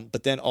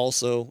 But then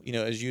also,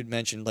 as you'd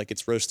mentioned, like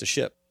it's roast to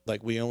ship.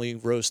 Like we only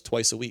roast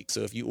twice a week.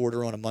 So if you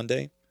order on a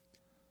Monday,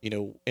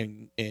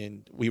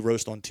 and we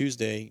roast on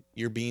Tuesday,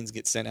 your beans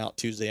get sent out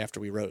Tuesday after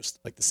we roast,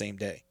 like the same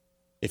day.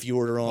 If you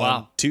order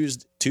on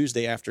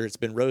Tuesday after it's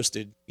been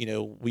roasted,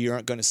 we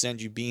aren't going to send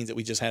you beans that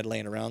we just had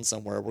laying around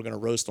somewhere. We're going to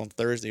roast on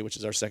Thursday, which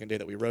is our second day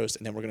that we roast,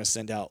 and then we're going to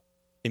send out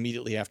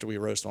immediately after we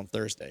roast on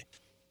Thursday.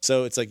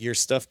 So it's like your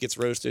stuff gets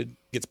roasted,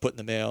 gets put in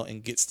the mail,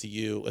 and gets to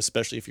you,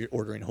 especially if you're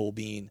ordering whole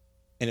bean,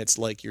 and it's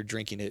like you're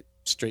drinking it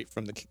straight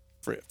from the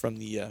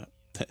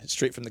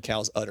straight from the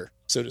cow's udder,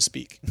 so to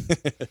speak.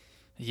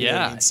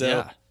 Yeah. I mean?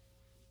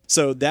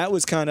 So that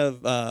was kind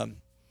of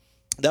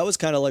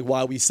like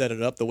why we set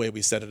it up the way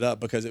we set it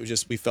up, because it was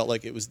just, we felt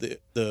like it was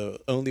the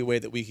only way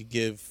that we could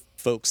give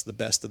folks the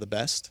best of the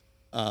best,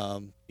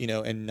 and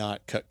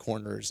not cut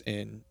corners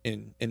in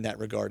that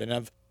regard.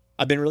 And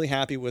I've been really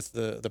happy with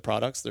the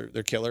products.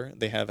 They're killer.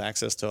 They have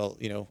access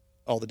to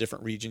all the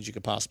different regions you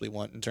could possibly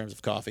want in terms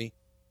of coffee.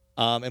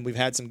 And we've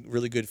had some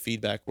really good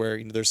feedback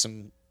where there's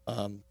some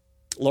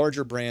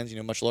larger brands,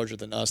 much larger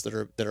than us, that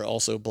are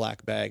also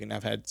black bag, and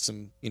I've had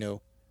some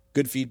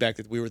good feedback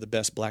that we were the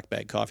best black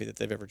bag coffee that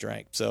they've ever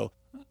drank. So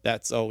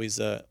that's always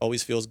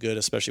feels good,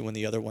 especially when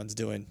the other one's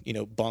doing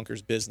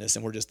bonkers business,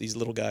 and we're just these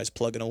little guys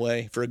plugging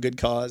away for a good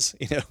cause,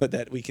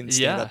 that we can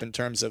stand up in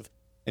terms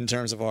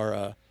of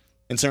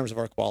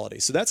our quality.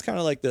 So that's kind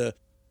of like the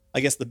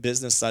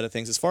business side of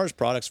things. As far as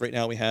products, right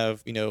now we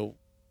have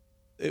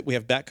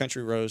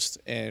Backcountry Roast,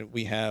 and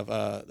we have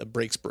the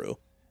Breaks Brew.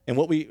 And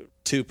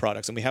two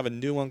products, and we have a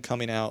new one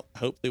coming out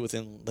hopefully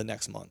within the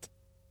next month,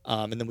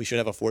 and then we should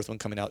have a fourth one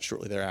coming out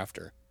shortly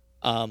thereafter.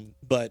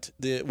 But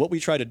what we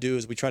try to do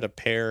is we try to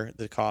pair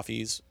the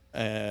coffees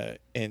and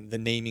the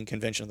naming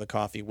convention of the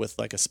coffee with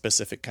like a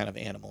specific kind of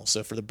animal.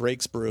 So for the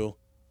Breaks Brew,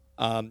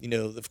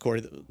 of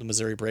course the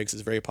Missouri Breaks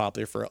is very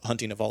popular for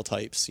hunting of all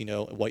types,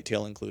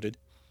 whitetail included,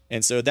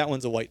 and so that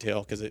one's a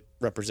whitetail because it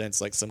represents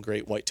like some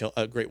great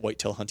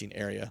whitetail hunting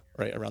area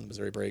right around the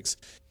Missouri Breaks.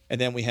 And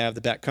then we have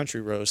the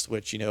Backcountry Roast,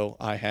 which,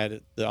 I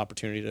had the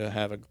opportunity to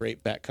have a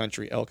great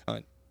backcountry elk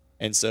hunt.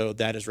 And so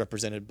that is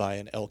represented by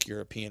an elk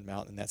European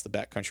mount, and that's the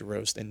Backcountry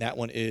Roast. And that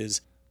one is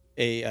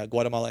a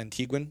Guatemala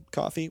Antiguan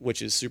coffee,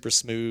 which is super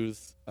smooth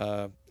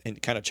and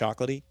kind of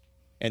chocolatey.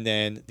 And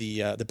then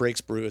the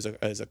Breaks Brew is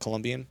a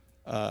Colombian,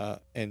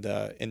 and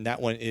that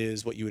one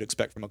is what you would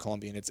expect from a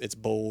Colombian. It's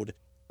bold,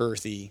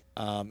 earthy,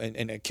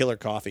 and a killer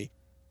coffee.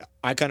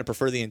 I kind of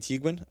prefer the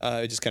Antiguan.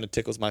 It just kind of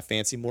tickles my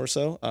fancy more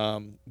so.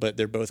 But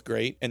they're both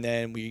great. And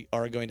then we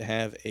are going to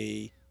have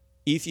a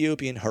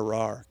Ethiopian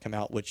Harar come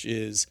out, which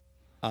is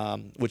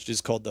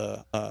called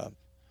the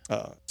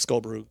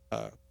Skull Brew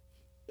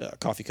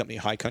Coffee Company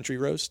High Country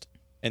Roast.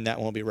 and that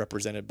one will be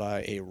represented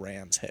by a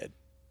ram's head.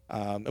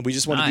 And we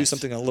just want to do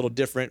something a little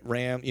different.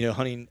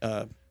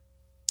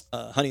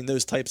 Hunting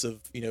those types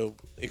of,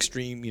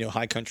 extreme,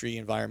 high country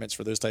environments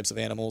for those types of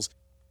animals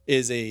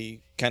is a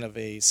kind of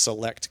a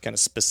select, kind of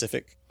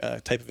specific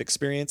type of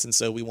experience. And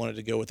so we wanted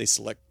to go with a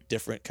select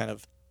different kind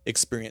of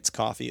experience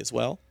coffee as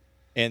well.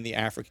 And the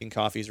African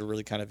coffees are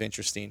really kind of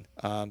interesting.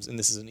 And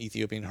this is an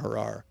Ethiopian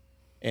Harar.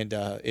 And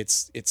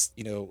it's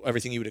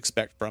everything you would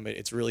expect from it.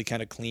 It's really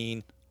kind of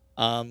clean.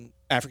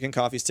 African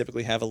coffees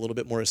typically have a little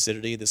bit more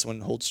acidity. This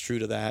one holds true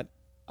to that.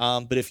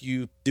 But if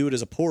you do it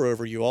as a pour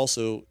over, you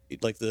also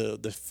like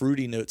the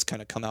fruity notes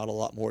kind of come out a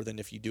lot more than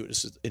if you do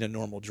it in a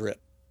normal drip.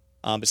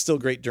 It's still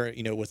great during,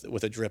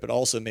 with a drip. It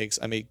also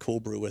I made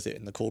cold brew with it,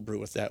 and the cold brew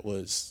with that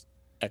was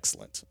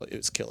excellent. It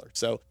was killer.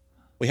 So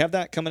we have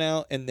that coming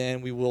out, and then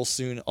we will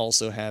soon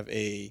also have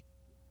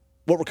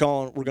we're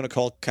going to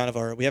call kind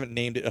of we haven't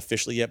named it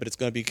officially yet, but it's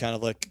going to be kind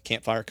of like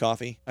campfire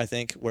coffee, I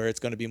think, where it's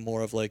going to be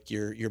more of like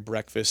your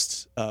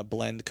breakfast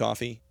blend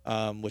coffee,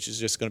 which is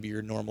just going to be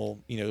your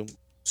normal,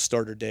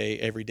 starter day,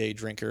 everyday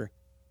drinker,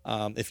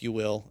 if you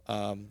will.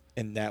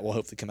 And that will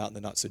hopefully come out in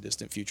the not so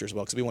distant future as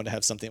well, because we wanted to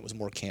have something that was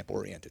more camp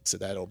oriented. So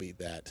that'll be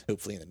that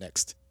hopefully in the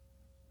next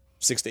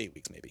 6 to 8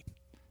 weeks, maybe.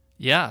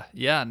 Yeah.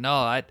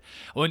 No,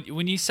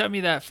 when you sent me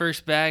that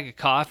first bag of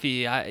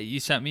coffee, you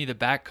sent me the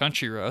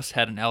backcountry roast,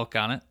 had an elk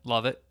on it.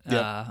 Love it.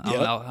 Yep.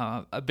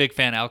 I'm a big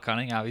fan of elk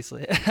hunting,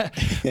 obviously.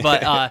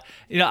 But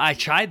I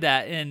tried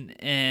that,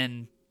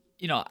 and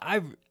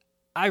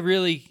I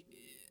really,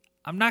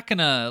 I'm not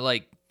gonna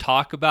like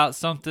talk about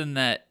something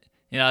that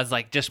is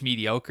like just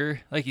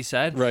mediocre, like you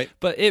said. Right.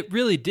 But it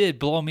really did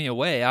blow me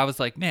away. I was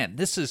like, man,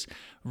 this is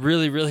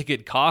really, really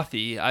good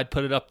coffee. I'd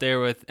put it up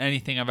there with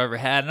anything I've ever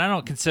had. And I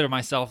don't consider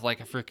myself like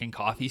a freaking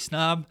coffee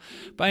snob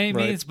by any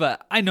means,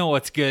 but I know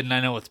what's good and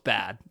I know what's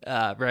bad.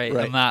 Right.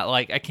 I'm not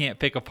like, I can't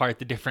pick apart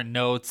the different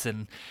notes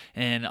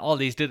and all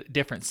these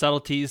different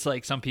subtleties,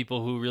 like some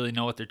people who really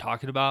know what they're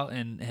talking about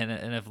and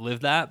have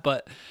lived that.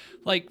 But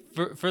like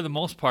for the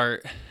most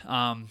part,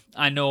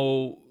 I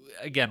know,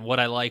 again, what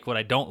I like, what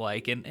I don't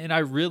like, and I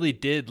really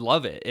did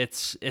love it.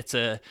 It's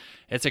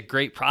a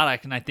great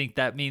product, and I think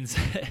that means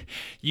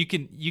you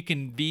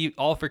can be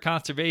all for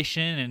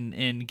conservation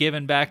and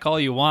giving back all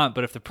you want,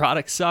 but if the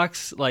product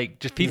sucks, like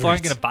just people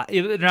aren't going to buy,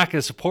 they're not going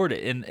to support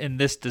it, and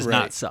this does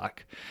not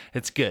suck.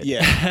 It's good.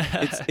 Yeah,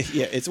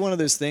 it's one of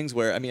those things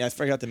where, I mean, I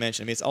forgot to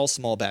mention, it's all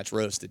small batch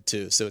roasted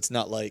too, so it's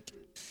not like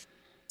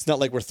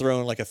we're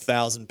throwing like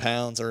 1,000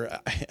 pounds or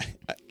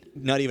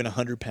not even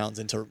 100 pounds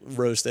into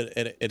roast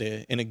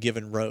in a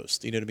given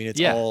roast. You know what I mean?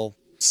 It's all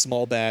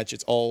small batch.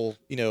 It's all,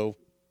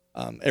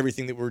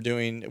 everything that we're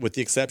doing, with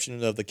the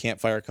exception of the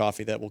campfire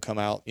coffee that will come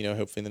out,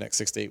 hopefully in the next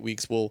 6 to 8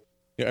 weeks,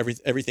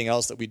 everything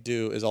else that we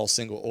do is all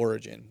single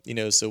origin,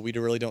 so we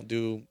really don't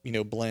do,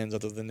 blends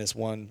other than this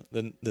one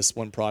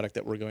product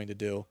that we're going to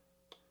do.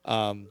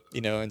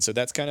 And so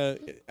that's kind of,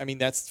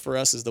 that's for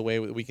us is the way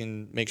we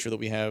can make sure that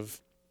we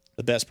have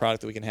the best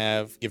product that we can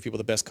have, give people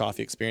the best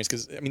coffee experience.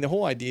 Because the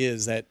whole idea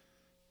is that,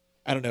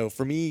 I don't know,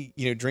 for me,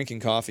 drinking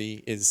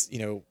coffee is,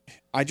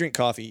 I drink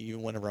coffee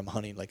even whenever I'm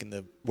hunting, like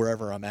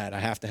wherever I'm at, I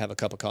have to have a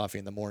cup of coffee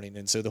in the morning.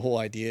 And so the whole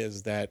idea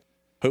is that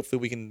hopefully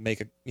we can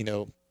make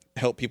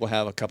help people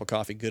have a cup of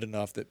coffee good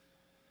enough that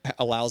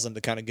allows them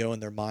to kind of go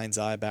in their mind's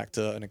eye back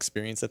to an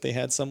experience that they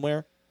had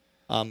somewhere.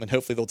 And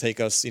hopefully they'll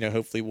take us,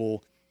 hopefully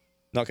we'll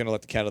not going to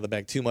let the cat out of the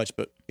bag too much,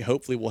 but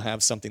hopefully we'll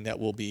have something that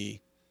will be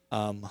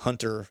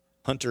hunter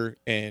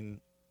and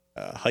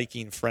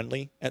hiking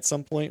friendly at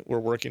some point. We're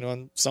working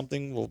on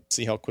something. We'll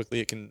see how quickly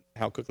it can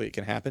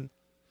happen.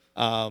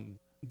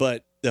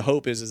 But the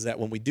hope is that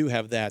when we do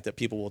have that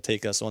people will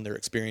take us on their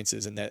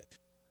experiences, and that,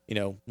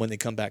 when they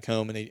come back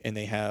home and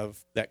they have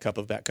that cup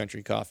of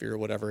backcountry coffee or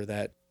whatever,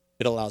 that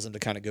it allows them to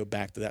kind of go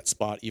back to that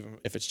spot, even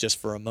if it's just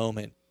for a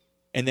moment,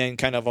 and then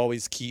kind of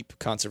always keep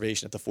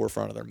conservation at the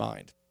forefront of their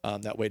mind.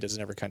 That way it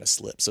doesn't ever kind of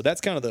slip. So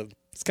that's kind of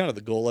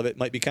the goal of it.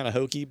 Might be kind of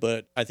hokey,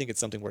 but I think it's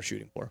something we're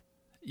shooting for.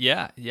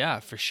 Yeah,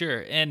 for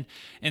sure. And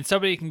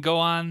somebody can go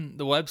on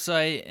the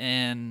website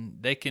and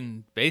they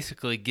can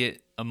basically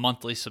get a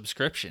monthly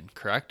subscription,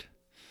 correct?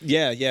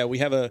 Yeah. We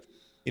have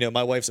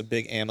my wife's a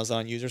big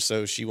Amazon user,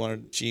 so she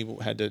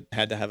had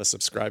to have a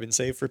subscribe and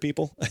save for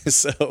people.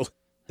 So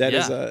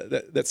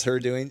that's her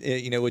doing,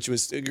 which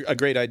was a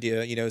great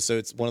idea, so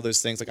it's one of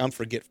those things, like I'm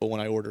forgetful when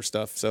I order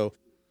stuff. So,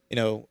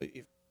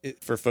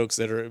 for folks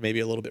that are maybe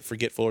a little bit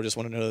forgetful or just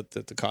want to know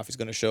that the coffee's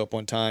going to show up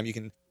on time, you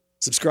can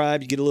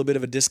subscribe. You get a little bit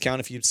of a discount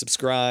if you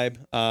subscribe.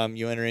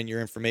 You enter in your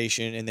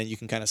information, and then you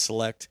can kind of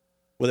select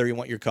whether you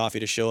want your coffee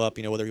to show up,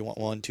 whether you want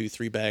 1, 2,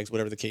 3 bags,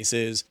 whatever the case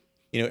is,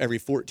 every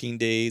 14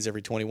 days,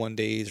 every 21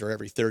 days, or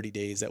every 30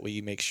 days. That way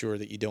you make sure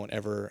that you don't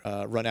ever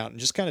run out, and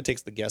just kind of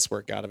takes the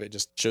guesswork out of it.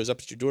 Just shows up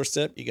at your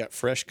doorstep. You got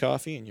fresh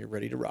coffee and you're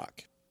ready to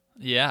rock.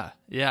 Yeah.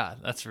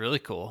 That's really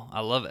cool.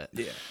 I love it.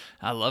 Yeah.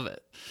 I love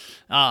it.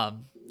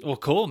 Well,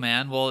 cool,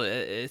 man. Well,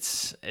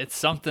 it's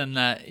something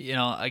that,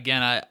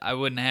 again, I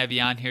wouldn't have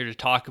you on here to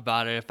talk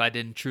about it if I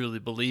didn't truly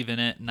believe in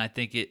it. And I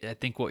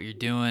think what you're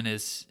doing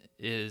is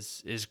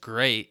is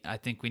great. I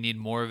think we need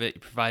more of it.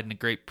 You're providing a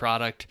great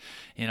product.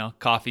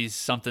 Coffee's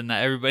something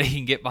that everybody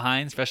can get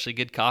behind, especially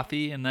good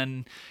coffee. And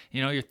then,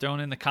 you're throwing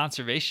in the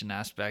conservation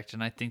aspect.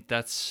 And I think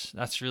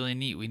that's really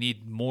neat. We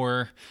need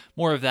more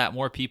of that,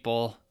 more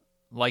people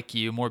like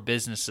you, more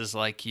businesses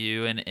like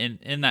you. And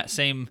in that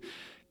same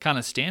kind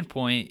of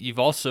standpoint, you're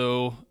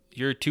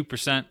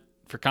 2%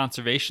 for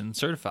conservation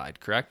certified,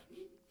 correct?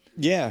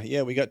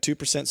 Yeah, we got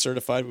 2%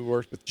 certified. We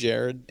worked with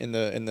Jared and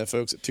the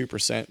folks at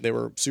 2%. They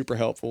were super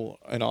helpful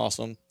and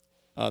awesome.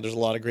 There's a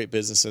lot of great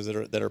businesses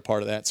that are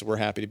part of that, so we're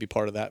happy to be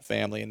part of that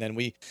family. And then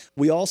we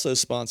also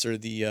sponsor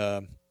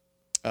the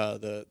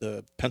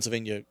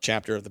Pennsylvania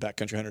chapter of the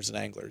Backcountry Hunters and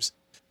Anglers.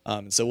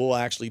 So we'll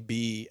actually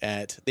be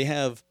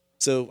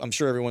so I'm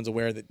sure everyone's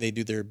aware that they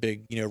do their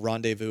big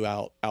rendezvous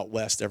out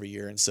west every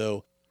year, and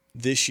so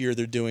this year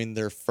they're doing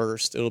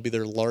it'll be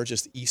their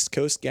largest East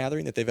Coast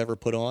gathering that they've ever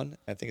put on.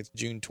 I think it's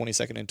June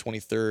 22nd and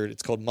 23rd.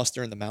 It's called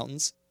Muster in the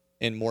Mountains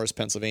in Morris,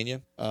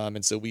 Pennsylvania.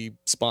 And so we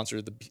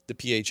sponsored the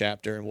PA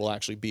chapter, and we'll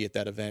actually be at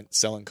that event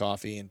selling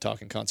coffee and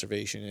talking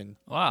conservation. And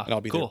wow, and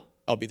I'll be cool. there.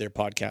 I'll be there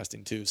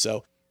podcasting too.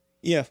 So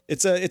yeah,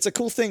 it's a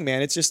cool thing,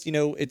 man. It's just,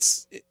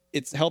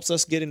 it helps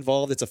us get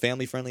involved. It's a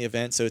family friendly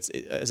event. So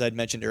as I'd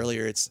mentioned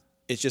earlier, it's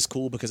just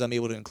cool because I'm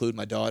able to include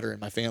my daughter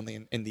and my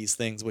family in these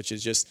things, which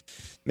is just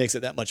makes it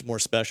that much more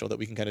special that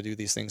we can kind of do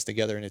these things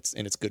together, and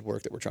it's good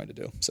work that we're trying to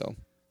do. So,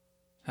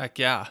 heck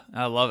yeah,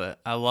 I love it.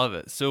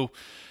 So,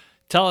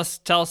 tell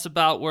us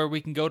about where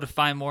we can go to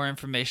find more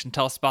information.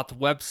 Tell us about the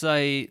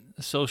website,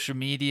 social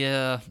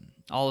media,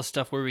 all the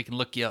stuff where we can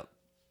look you up.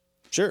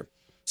 Sure.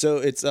 So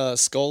it's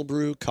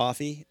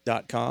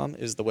skullbrewcoffee.com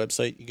is the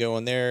website. You go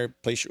on there,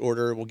 place your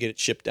order, we'll get it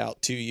shipped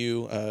out to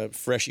you,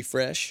 freshy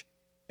fresh.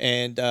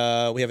 And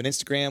we have an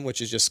Instagram, which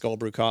is just Skull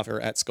Brew Coffee,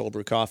 or at Skull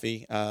Brew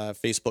Coffee.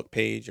 Facebook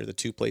page are the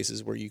two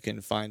places where you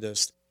can find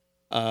us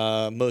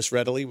most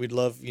readily. We'd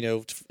love,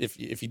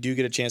 if you do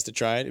get a chance to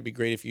try it, it'd be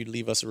great if you'd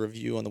leave us a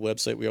review on the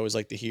website. We always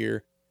like to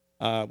hear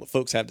what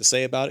folks have to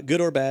say about it, good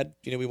or bad.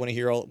 We want to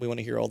hear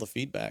all the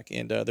feedback.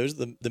 And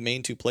those are the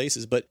main two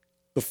places. But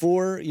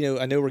before,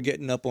 I know we're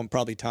getting up on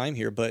probably time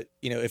here, but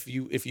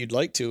if you'd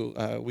like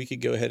to, we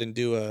could go ahead and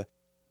do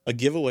a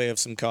giveaway of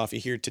some coffee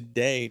here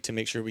today to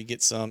make sure we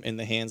get some in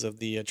the hands of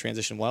the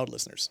Transition Wild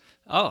listeners.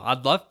 Oh,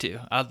 I'd love to,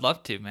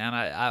 man.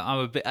 I'm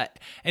a bit,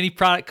 any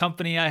product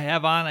company I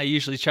have on, I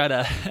usually try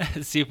to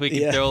see if we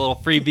can throw a little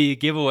freebie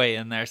giveaway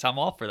in there. So I'm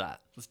all for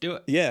that. Let's do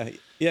it. Yeah,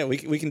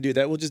 we can do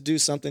that. We'll just do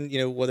something,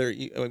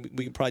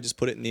 we can probably just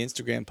put it in the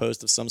Instagram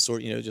post of some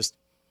sort, just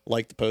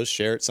like the post,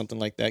 share it, something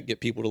like that, get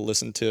people to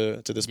listen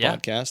to this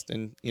podcast,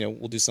 and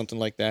we'll do something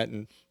like that,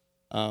 and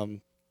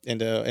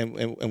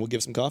we'll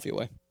give some coffee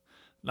away.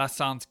 That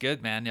sounds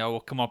good, man. We'll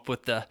come up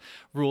with the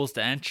rules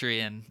to entry,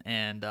 and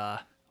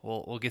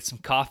we'll get some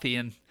coffee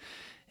in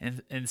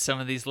some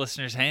of these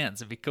listeners'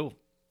 hands. It'd be cool.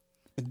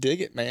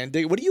 Dig it, man.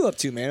 Dig it. What are you up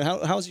to, man?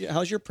 How's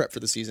your prep for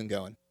the season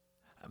going?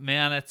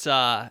 Man, it's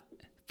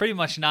pretty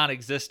much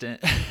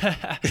non-existent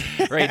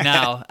right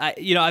now.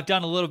 I've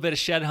done a little bit of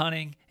shed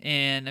hunting,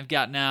 and I've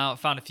gotten out,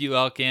 found a few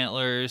elk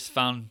antlers,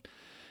 found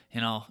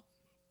 8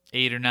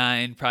 or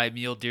 9 probably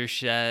mule deer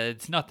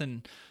sheds.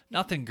 Nothing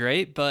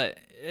great, but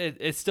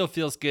it still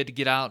feels good to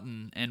get out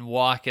and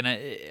walk. And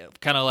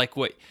kind of like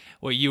what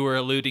you were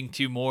alluding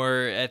to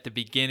more at the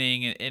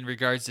beginning in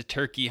regards to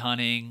turkey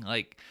hunting.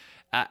 Like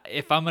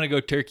if I'm gonna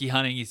go turkey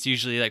hunting, it's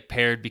usually like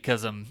paired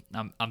because I'm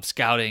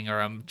scouting or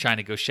I'm trying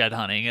to go shed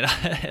hunting,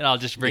 and I'll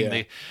just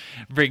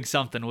bring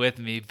something with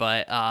me.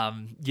 But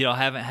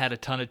haven't had a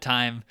ton of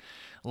time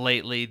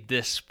lately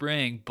this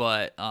spring,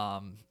 but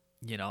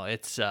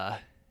it's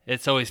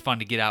always fun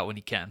to get out when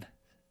you can.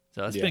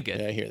 So it's been good.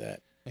 Yeah, I hear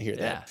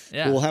that.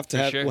 Yeah. We'll have to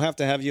have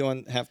you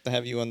on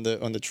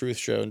the Truth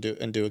Show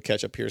and do a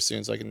catch up here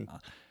soon, so I can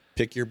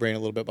pick your brain a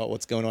little bit about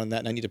what's going on in that,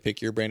 and I need to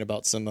pick your brain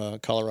about some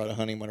Colorado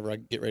hunting whenever I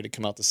get ready to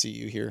come out to see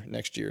you here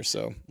next year.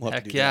 So we'll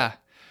have to do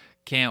that.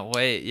 Can't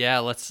wait. Yeah,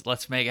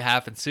 let's make it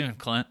happen soon,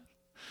 Clint.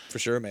 For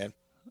sure, man.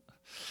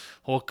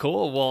 Well,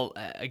 cool. Well,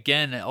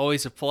 again,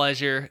 always a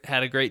pleasure.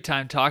 Had a great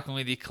time talking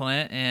with you,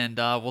 Clint, and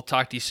we'll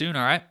talk to you soon.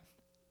 All right.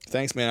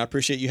 Thanks, man. I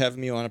appreciate you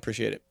having me on. I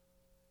appreciate it.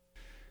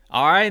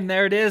 All right, and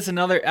there it is,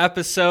 another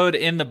episode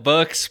in the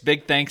books.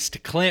 Big thanks to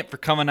Clint for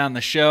coming on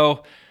the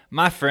show.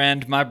 My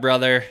friend, my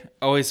brother,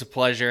 always a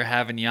pleasure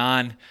having you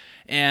on.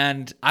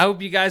 And I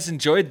hope you guys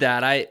enjoyed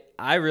that.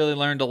 I really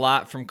learned a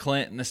lot from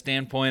Clint in the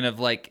standpoint of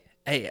like,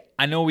 hey,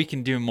 I know we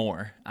can do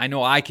more. I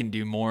know I can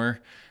do more.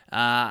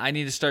 I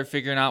need to start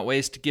figuring out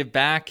ways to give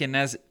back. And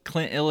as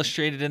Clint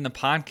illustrated in the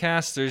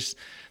podcast, there's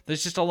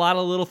just a lot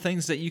of little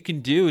things that you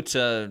can do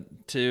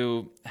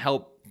to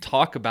help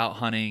talk about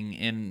hunting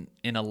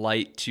in a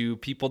light to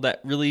people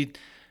that really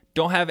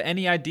don't have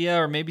any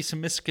idea or maybe some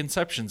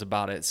misconceptions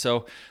about it.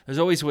 So there's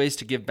always ways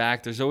to give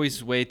back. There's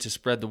always a way to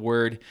spread the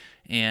word.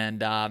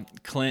 And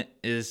Clint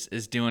is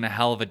doing a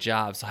hell of a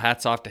job. So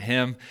hats off to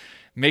him.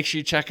 Make sure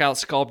you check out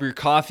Skull Brew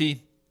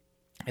Coffee.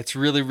 It's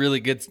really,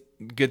 really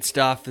good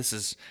stuff. This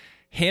is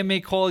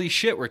handmade quality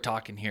shit we're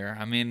talking here.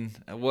 I mean,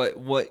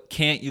 what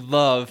can't you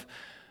love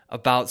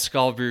about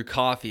Skull Brew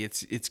coffee.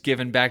 It's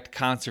given back to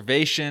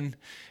conservation.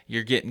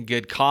 You're getting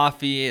good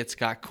coffee. It's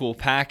got cool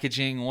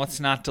packaging.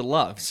 What's not to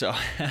love? So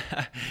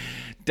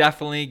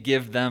definitely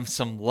give them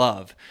some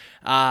love.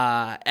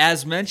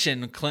 As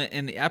mentioned, Clint,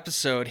 in the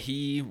episode,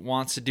 he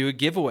wants to do a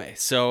giveaway.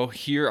 So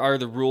here are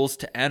the rules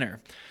to enter.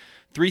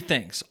 3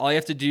 things. All you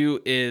have to do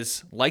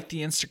is like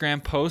the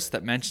Instagram post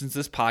that mentions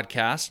this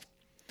podcast,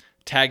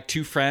 tag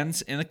 2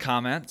 friends in the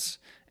comments,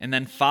 and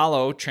then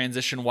follow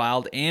Transition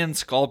Wild and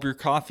Skull Brew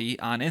Coffee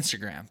on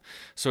Instagram.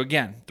 So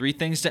again, 3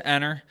 things to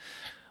enter.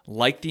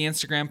 Like the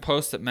Instagram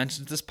post that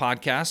mentions this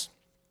podcast,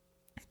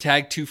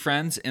 tag 2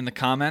 friends in the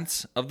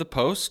comments of the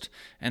post,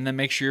 and then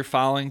make sure you're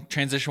following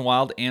Transition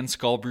Wild and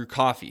Skull Brew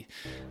Coffee.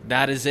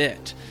 That is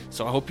it.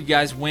 So I hope you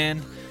guys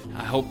win.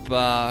 I hope,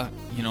 I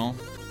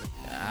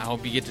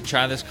hope you get to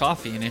try this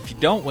coffee. And if you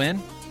don't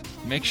win,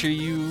 make sure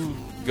you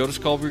go to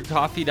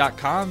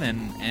skullbrewcoffee.com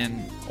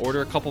and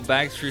order a couple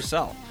bags for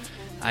yourself.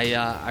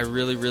 I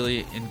really,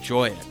 really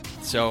enjoy it.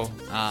 So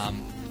I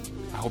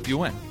hope you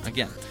win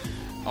again.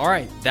 All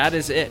right, that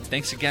is it.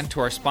 Thanks again to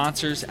our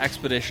sponsors,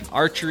 Expedition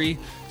Archery,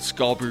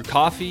 Skull Brew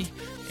Coffee,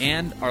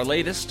 and our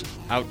latest,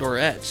 Outdoor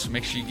Edge. So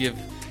make sure you give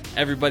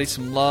everybody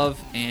some love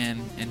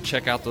and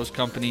check out those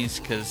companies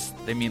because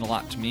they mean a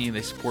lot to me.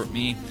 They support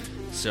me.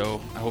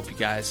 So I hope you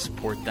guys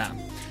support them.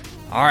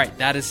 All right,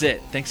 that is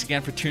it. Thanks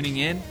again for tuning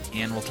in,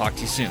 and we'll talk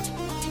to you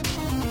soon.